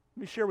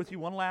 Let me share with you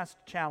one last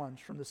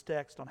challenge from this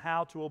text on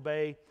how to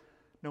obey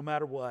no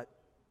matter what.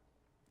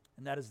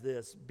 And that is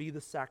this: be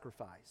the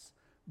sacrifice.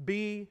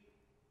 Be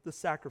the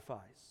sacrifice.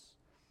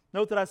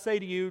 Note that I say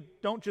to you,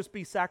 don't just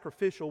be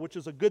sacrificial, which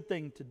is a good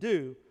thing to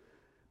do,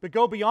 But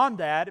go beyond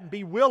that and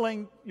be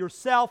willing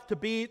yourself to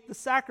be the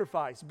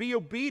sacrifice. Be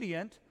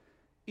obedient,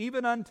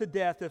 even unto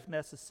death if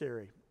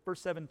necessary.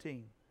 Verse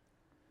 17.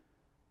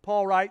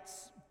 Paul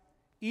writes,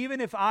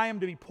 even if I am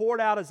to be poured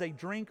out as a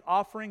drink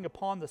offering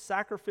upon the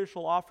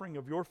sacrificial offering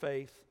of your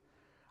faith,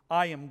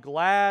 I am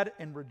glad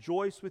and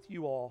rejoice with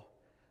you all.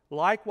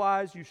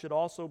 Likewise, you should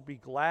also be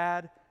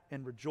glad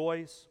and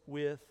rejoice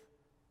with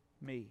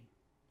me.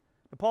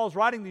 Now, Paul's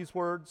writing these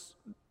words.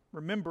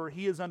 Remember,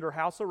 he is under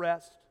house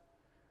arrest.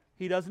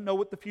 He doesn't know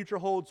what the future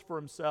holds for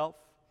himself.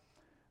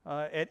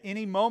 At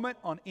any moment,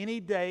 on any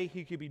day,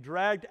 he could be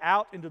dragged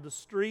out into the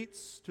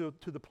streets to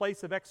the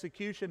place of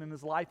execution and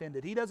his life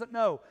ended. He doesn't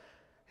know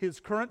his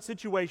current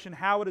situation,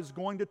 how it is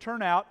going to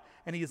turn out,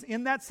 and he is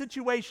in that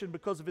situation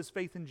because of his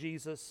faith in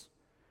Jesus.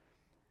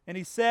 And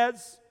he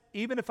says,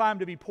 even if I'm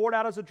to be poured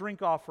out as a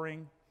drink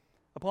offering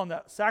upon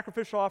the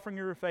sacrificial offering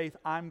of your faith,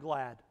 I'm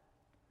glad.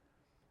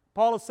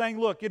 Paul is saying,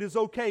 look, it is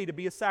okay to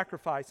be a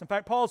sacrifice. In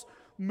fact, Paul's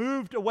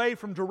moved away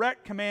from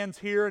direct commands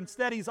here.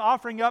 Instead, he's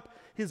offering up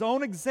his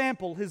own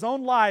example, his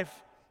own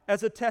life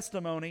as a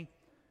testimony.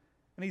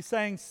 And he's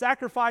saying,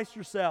 sacrifice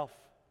yourself.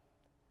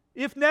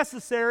 If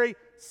necessary,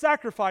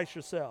 sacrifice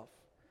yourself.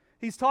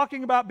 He's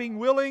talking about being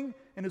willing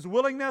and his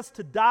willingness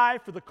to die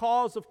for the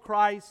cause of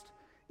Christ,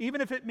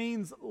 even if it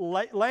means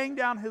laying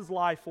down his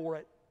life for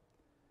it.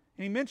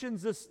 And he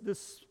mentions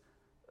this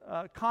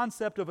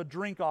concept of a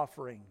drink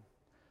offering.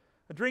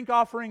 A drink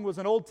offering was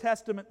an Old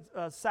Testament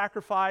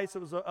sacrifice. It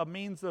was a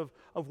means of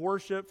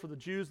worship for the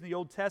Jews in the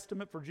Old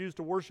Testament, for Jews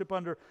to worship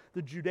under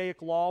the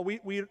Judaic law.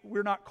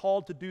 We're not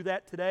called to do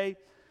that today.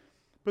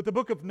 But the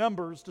book of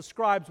Numbers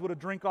describes what a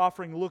drink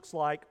offering looks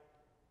like.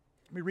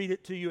 Let me read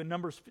it to you in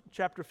Numbers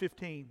chapter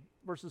 15,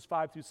 verses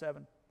 5 through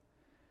 7.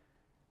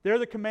 There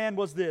the command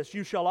was this: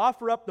 you shall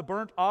offer up the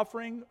burnt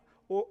offering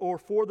or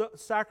for the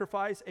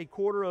sacrifice a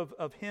quarter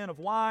of hin of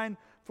wine,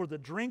 for the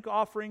drink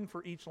offering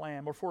for each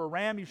lamb. Or for a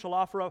ram you shall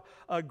offer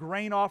a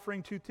grain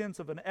offering, 2/10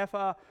 of an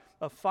ephah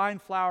of fine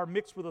flour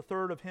mixed with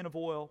 1/3 of hin of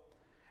oil.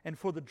 And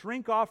for the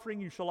drink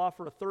offering you shall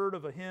offer 1/3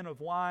 of a hin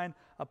of wine,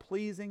 a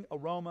pleasing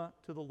aroma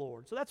to the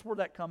Lord. So that's where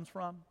that comes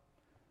from,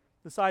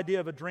 this idea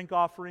of a drink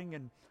offering.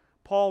 And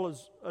Paul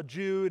is a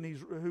Jew, and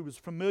who was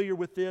familiar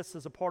with this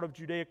as a part of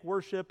Judaic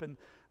worship, and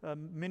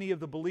many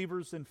of the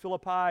believers in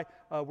Philippi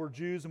were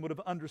Jews and would have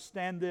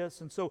understand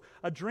this. And so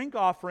a drink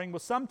offering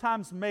was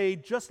sometimes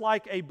made just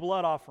like a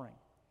blood offering.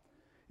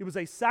 It was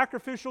a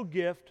sacrificial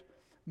gift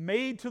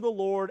made to the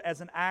Lord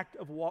as an act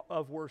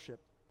of worship.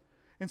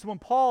 And so when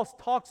Paul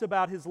talks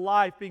about his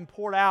life being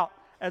poured out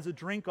as a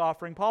drink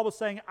offering, Paul was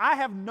saying, I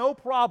have no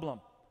problem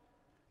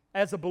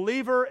as a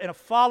believer and a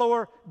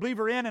follower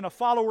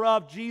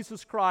of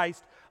Jesus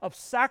Christ, of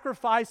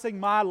sacrificing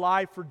my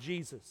life for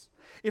Jesus.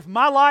 If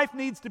my life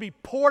needs to be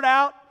poured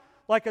out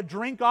like a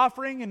drink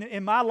offering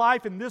and my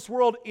life in this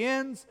world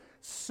ends,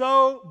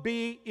 so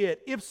be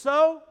it. If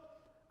so,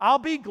 I'll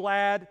be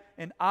glad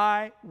and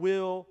I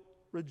will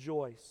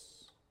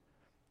rejoice.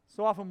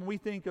 So often when we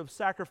think of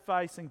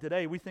sacrificing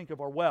today, we think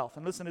of our wealth.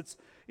 And listen,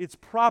 it's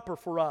proper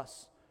for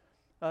us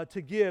to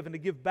give and to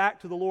give back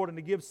to the Lord and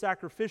to give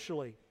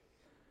sacrificially.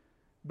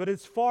 But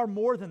it's far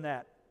more than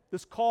that.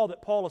 This call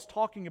that Paul is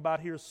talking about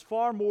here is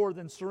far more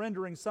than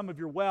surrendering some of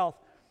your wealth.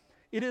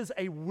 It is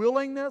a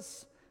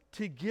willingness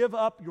to give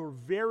up your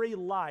very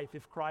life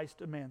if Christ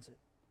demands it.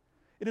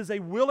 It is a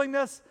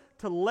willingness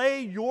to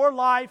lay your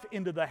life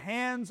into the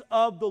hands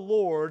of the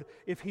Lord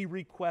if He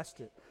requests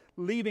it,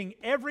 leaving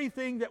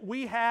everything that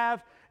we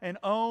have and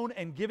own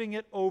and giving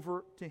it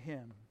over to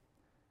Him.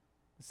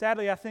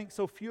 Sadly, I think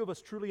so few of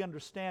us truly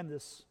understand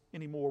this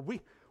anymore.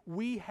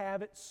 We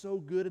have it so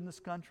good in this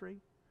country.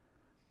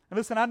 And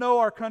listen, I know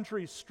our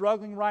country is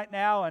struggling right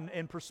now,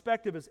 and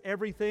perspective is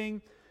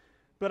everything.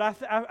 But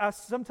I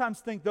sometimes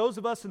think those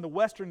of us in the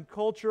Western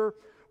culture,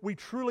 we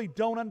truly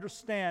don't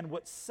understand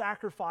what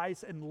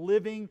sacrifice and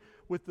living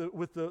with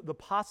the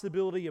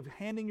possibility of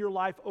handing your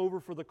life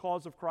over for the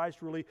cause of Christ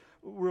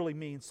really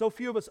means. So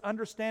few of us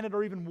understand it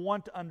or even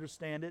want to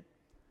understand it.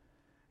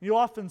 You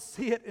often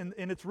see it, and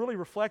it's really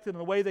reflected in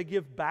the way they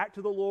give back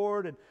to the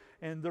Lord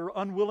and their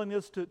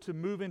unwillingness to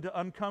move into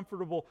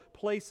uncomfortable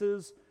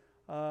places,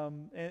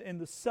 and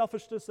the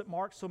selfishness that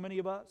marks so many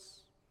of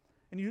us.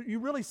 And you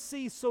really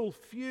see so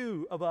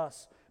few of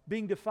us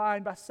being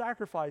defined by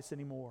sacrifice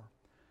anymore.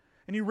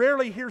 And you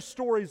rarely hear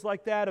stories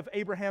like that of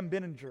Abraham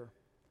Benninger. You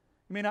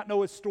may not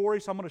know his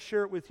story, so I'm going to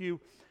share it with you.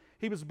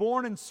 He was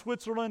born in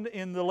Switzerland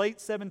in the late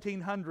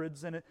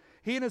 1700s, and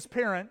he and his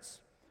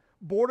parents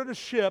boarded a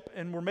ship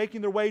and were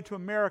making their way to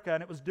America.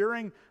 And it was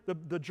during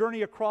the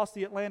journey across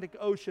the Atlantic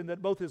Ocean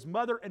that both his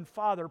mother and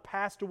father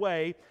passed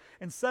away,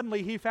 and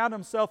suddenly he found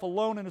himself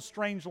alone in a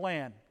strange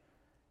land.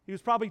 He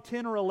was probably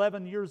 10 or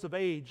 11 years of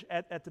age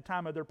at the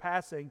time of their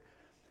passing.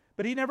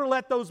 But he never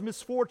let those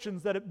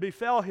misfortunes that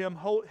befell him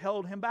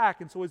held him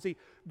back. And so as he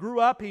grew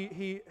up,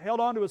 he held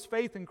on to his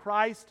faith in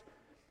Christ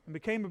and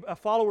became a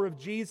follower of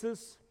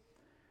Jesus.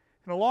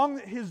 And along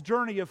his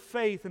journey of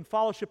faith and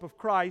fellowship of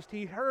Christ,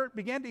 he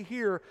began to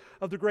hear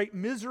of the great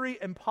misery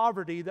and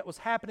poverty that was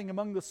happening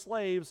among the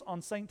slaves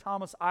on St.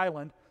 Thomas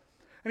Island.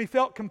 and he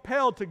felt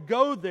compelled to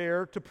go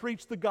there to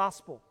preach the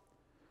gospel.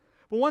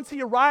 But once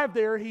he arrived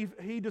there,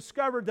 he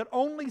discovered that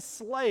only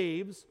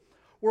slaves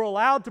were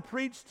allowed to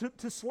preach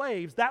to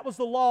slaves. That was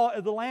the law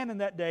of the land in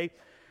that day.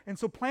 And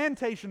so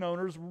plantation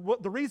owners,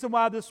 the reason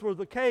why this was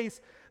the case,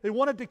 they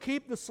wanted to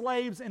keep the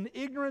slaves in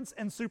ignorance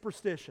and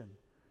superstition.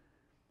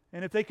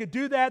 And if they could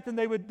do that, then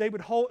they would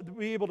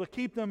be able to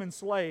keep them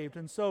enslaved.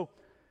 And so,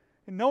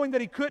 knowing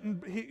that he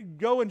couldn't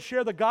go and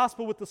share the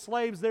gospel with the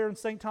slaves there in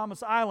St.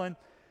 Thomas Island,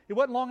 it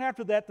wasn't long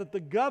after that the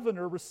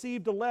governor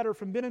received a letter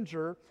from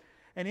Benninger.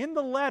 And in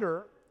the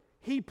letter,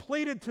 he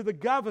pleaded to the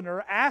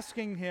governor,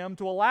 asking him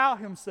to allow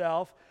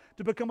himself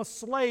to become a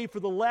slave for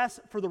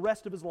the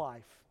rest of his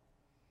life.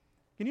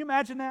 Can you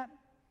imagine that?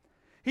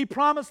 He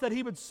promised that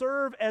he would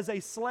serve as a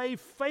slave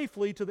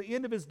faithfully to the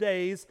end of his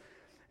days,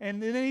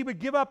 and then he would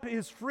give up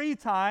his free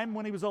time,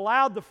 when he was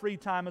allowed the free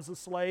time as a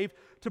slave,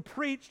 to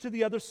preach to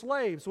the other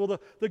slaves. Well,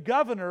 the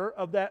governor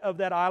of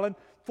that island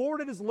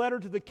forwarded his letter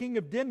to the king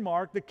of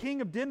Denmark. The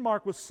king of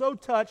Denmark was so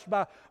touched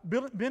by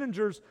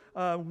Benninger's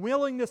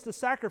willingness to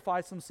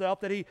sacrifice himself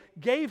that he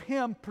gave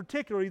him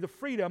particularly the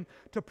freedom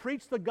to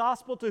preach the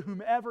gospel to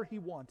whomever he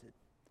wanted.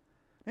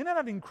 Isn't that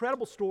an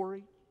incredible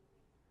story?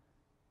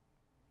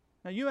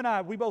 Now, you and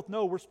I, we both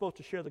know we're supposed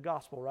to share the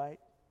gospel, right?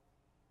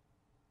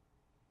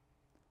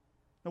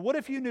 Now, what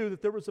if you knew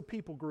that there was a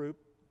people group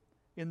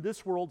in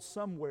this world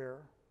somewhere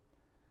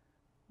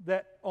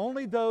that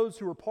only those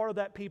who were part of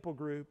that people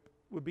group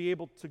would be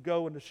able to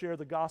go and to share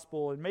the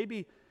gospel, and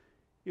maybe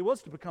it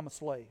was to become a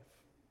slave?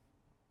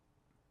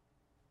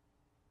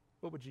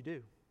 What would you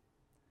do?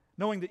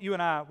 Knowing that you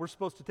and I, we're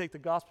supposed to take the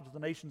gospel to the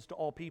nations, to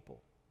all people.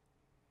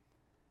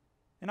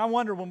 And I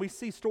wonder, when we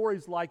see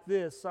stories like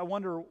this, I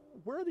wonder,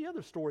 where are the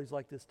other stories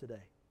like this today?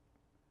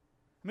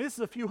 I mean, this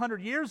is a few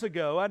hundred years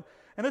ago, and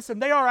listen,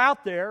 they are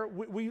out there.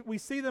 We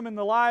see them in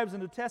the lives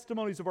and the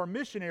testimonies of our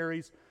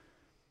missionaries,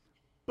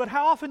 but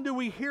how often do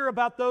we hear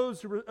about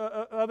those who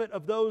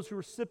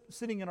are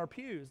sitting in our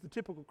pews, the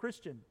typical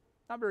Christian?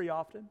 Not very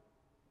often.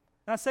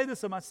 And I say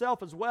this of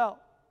myself as well.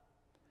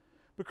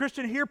 But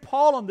Christian, hear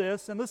Paul on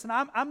this, and listen,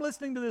 I'm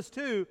listening to this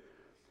too,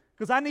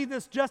 because I need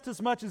this just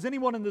as much as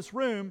anyone in this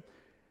room.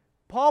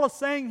 Paul is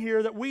saying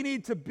here that we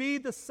need to be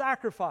the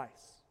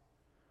sacrifice.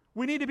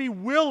 We need to be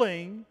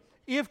willing,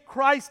 if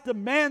Christ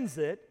demands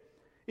it,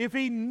 if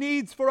He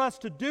needs for us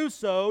to do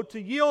so,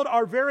 to yield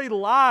our very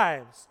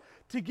lives,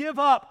 to give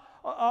up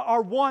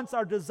our wants,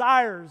 our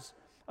desires,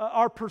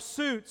 our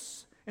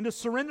pursuits, and to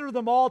surrender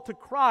them all to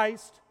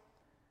Christ.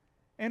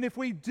 And if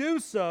we do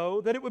so,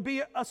 that it would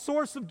be a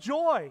source of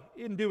joy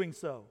in doing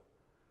so.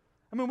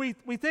 I mean,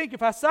 we think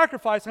if I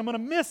sacrifice, I'm going to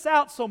miss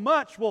out so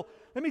much. Well,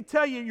 let me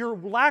tell you, your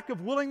lack of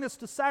willingness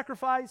to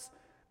sacrifice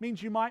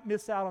means you might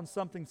miss out on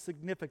something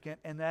significant,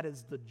 and that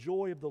is the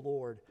joy of the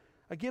Lord.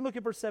 Again, look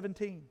at verse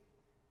 17.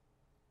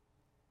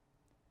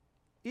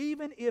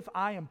 Even if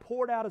I am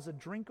poured out as a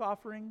drink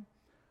offering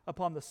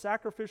upon the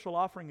sacrificial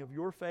offering of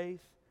your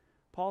faith,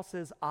 Paul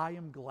says, I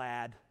am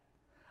glad.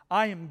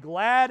 I am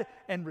glad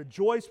and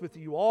rejoice with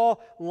you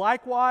all.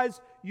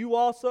 Likewise, you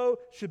also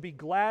should be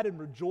glad and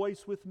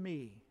rejoice with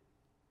me.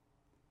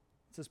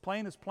 It's as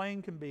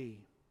plain can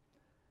be.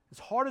 As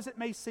hard as it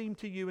may seem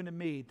to you and to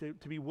me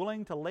to be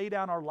willing to lay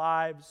down our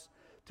lives,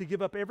 to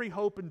give up every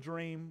hope and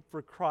dream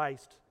for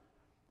Christ,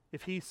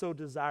 if He so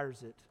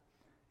desires it,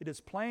 it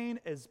is plain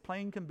as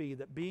plain can be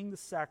that being the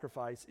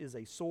sacrifice is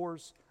a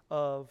source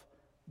of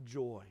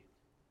joy.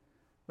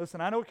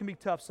 Listen, I know it can be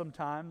tough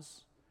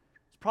sometimes.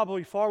 It's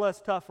probably far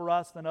less tough for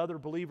us than other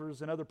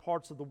believers in other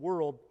parts of the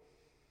world,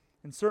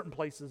 in certain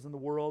places in the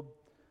world.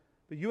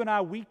 But you and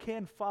I, we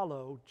can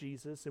follow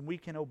Jesus and we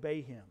can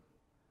obey Him.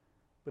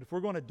 But if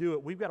we're going to do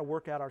it, we've got to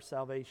work out our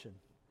salvation.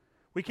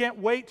 We can't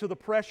wait till the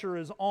pressure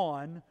is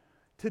on.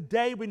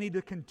 Today we need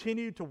to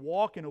continue to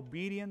walk in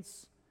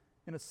obedience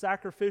in a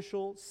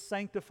sacrificial,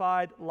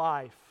 sanctified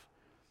life.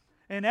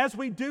 And as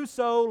we do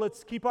so,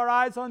 let's keep our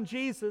eyes on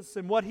Jesus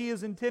and what He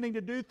is intending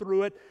to do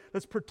through it.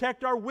 Let's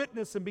protect our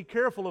witness and be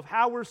careful of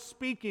how we're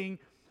speaking,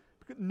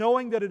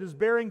 knowing that it is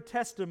bearing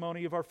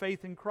testimony of our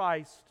faith in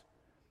Christ.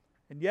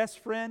 And yes,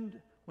 friend,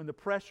 when the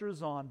pressure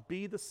is on,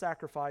 be the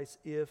sacrifice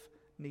if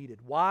needed.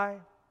 Why?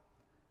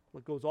 Well,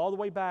 it goes all the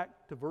way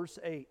back to verse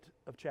 8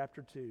 of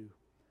chapter 2.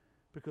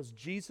 Because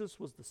Jesus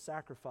was the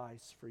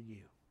sacrifice for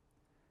you.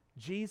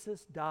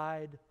 Jesus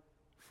died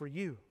for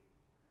you.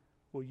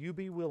 Will you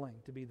be willing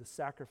to be the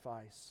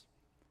sacrifice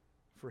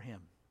for Him?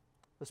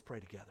 Let's pray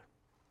together.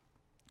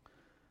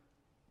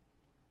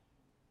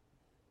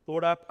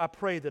 Lord, I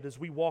pray that as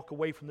we walk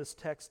away from this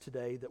text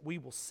today, that we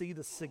will see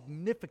the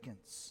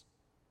significance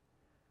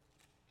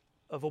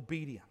of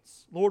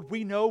obedience. Lord,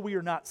 we know we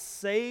are not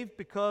saved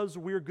because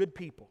we're good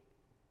people.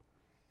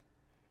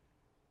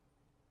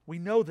 We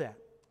know that.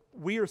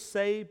 We are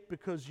saved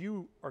because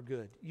You are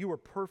good. You are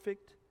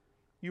perfect.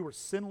 You are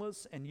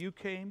sinless, and You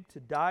came to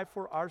die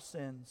for our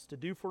sins, to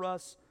do for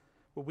us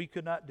what we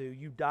could not do.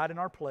 You died in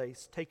our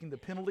place, taking the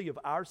penalty of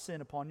our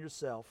sin upon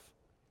Yourself,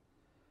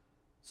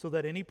 so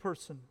that any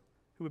person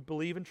who would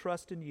believe and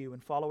trust in You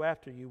and follow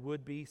after You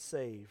would be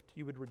saved.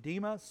 You would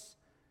redeem us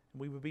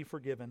and we would be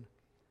forgiven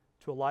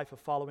to a life of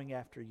following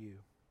after you.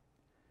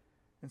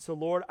 And so,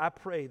 Lord, I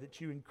pray that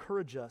you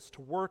encourage us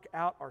to work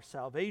out our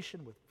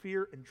salvation with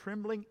fear and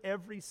trembling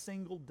every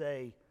single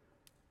day,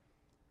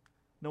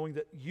 knowing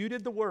that you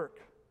did the work,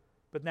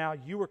 but now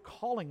you are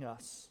calling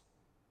us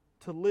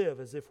to live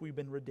as if we've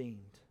been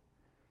redeemed.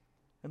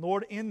 And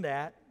Lord, in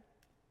that,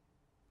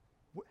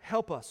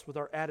 help us with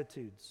our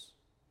attitudes.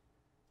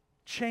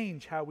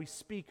 Change how we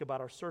speak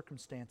about our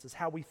circumstances,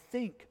 how we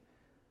think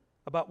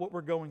about what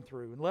we're going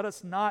through. And let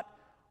us not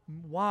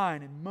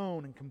whine and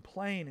moan and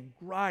complain and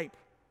gripe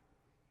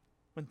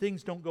when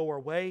things don't go our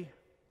way,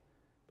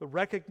 but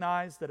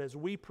recognize that as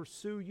we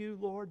pursue you,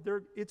 Lord,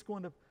 it's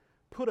going to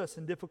put us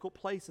in difficult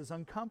places,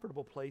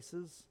 uncomfortable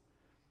places,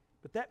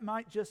 but that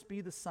might just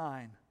be the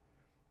sign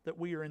that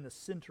we are in the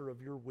center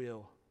of your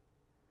will.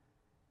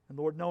 And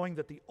Lord, knowing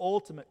that the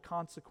ultimate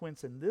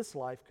consequence in this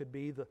life could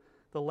be the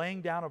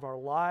laying down of our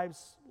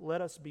lives,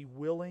 let us be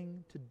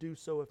willing to do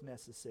so if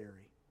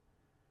necessary.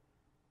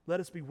 Let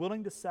us be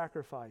willing to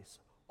sacrifice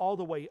all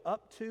the way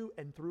up to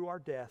and through our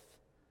death,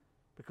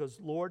 because,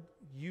 Lord,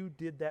 you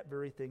did that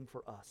very thing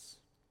for us.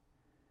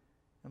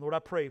 And Lord, I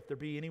pray if there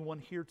be anyone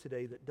here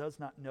today that does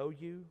not know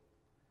you,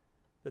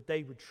 that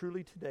they would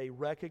truly today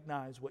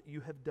recognize what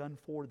you have done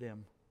for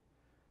them,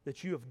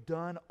 that you have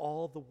done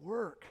all the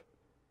work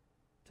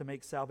to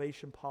make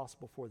salvation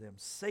possible for them.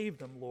 Save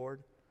them,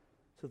 Lord,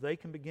 so they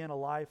can begin a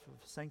life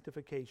of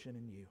sanctification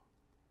in you.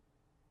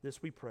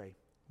 This we pray.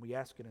 We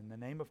ask it in the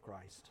name of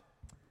Christ.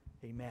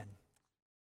 Amen.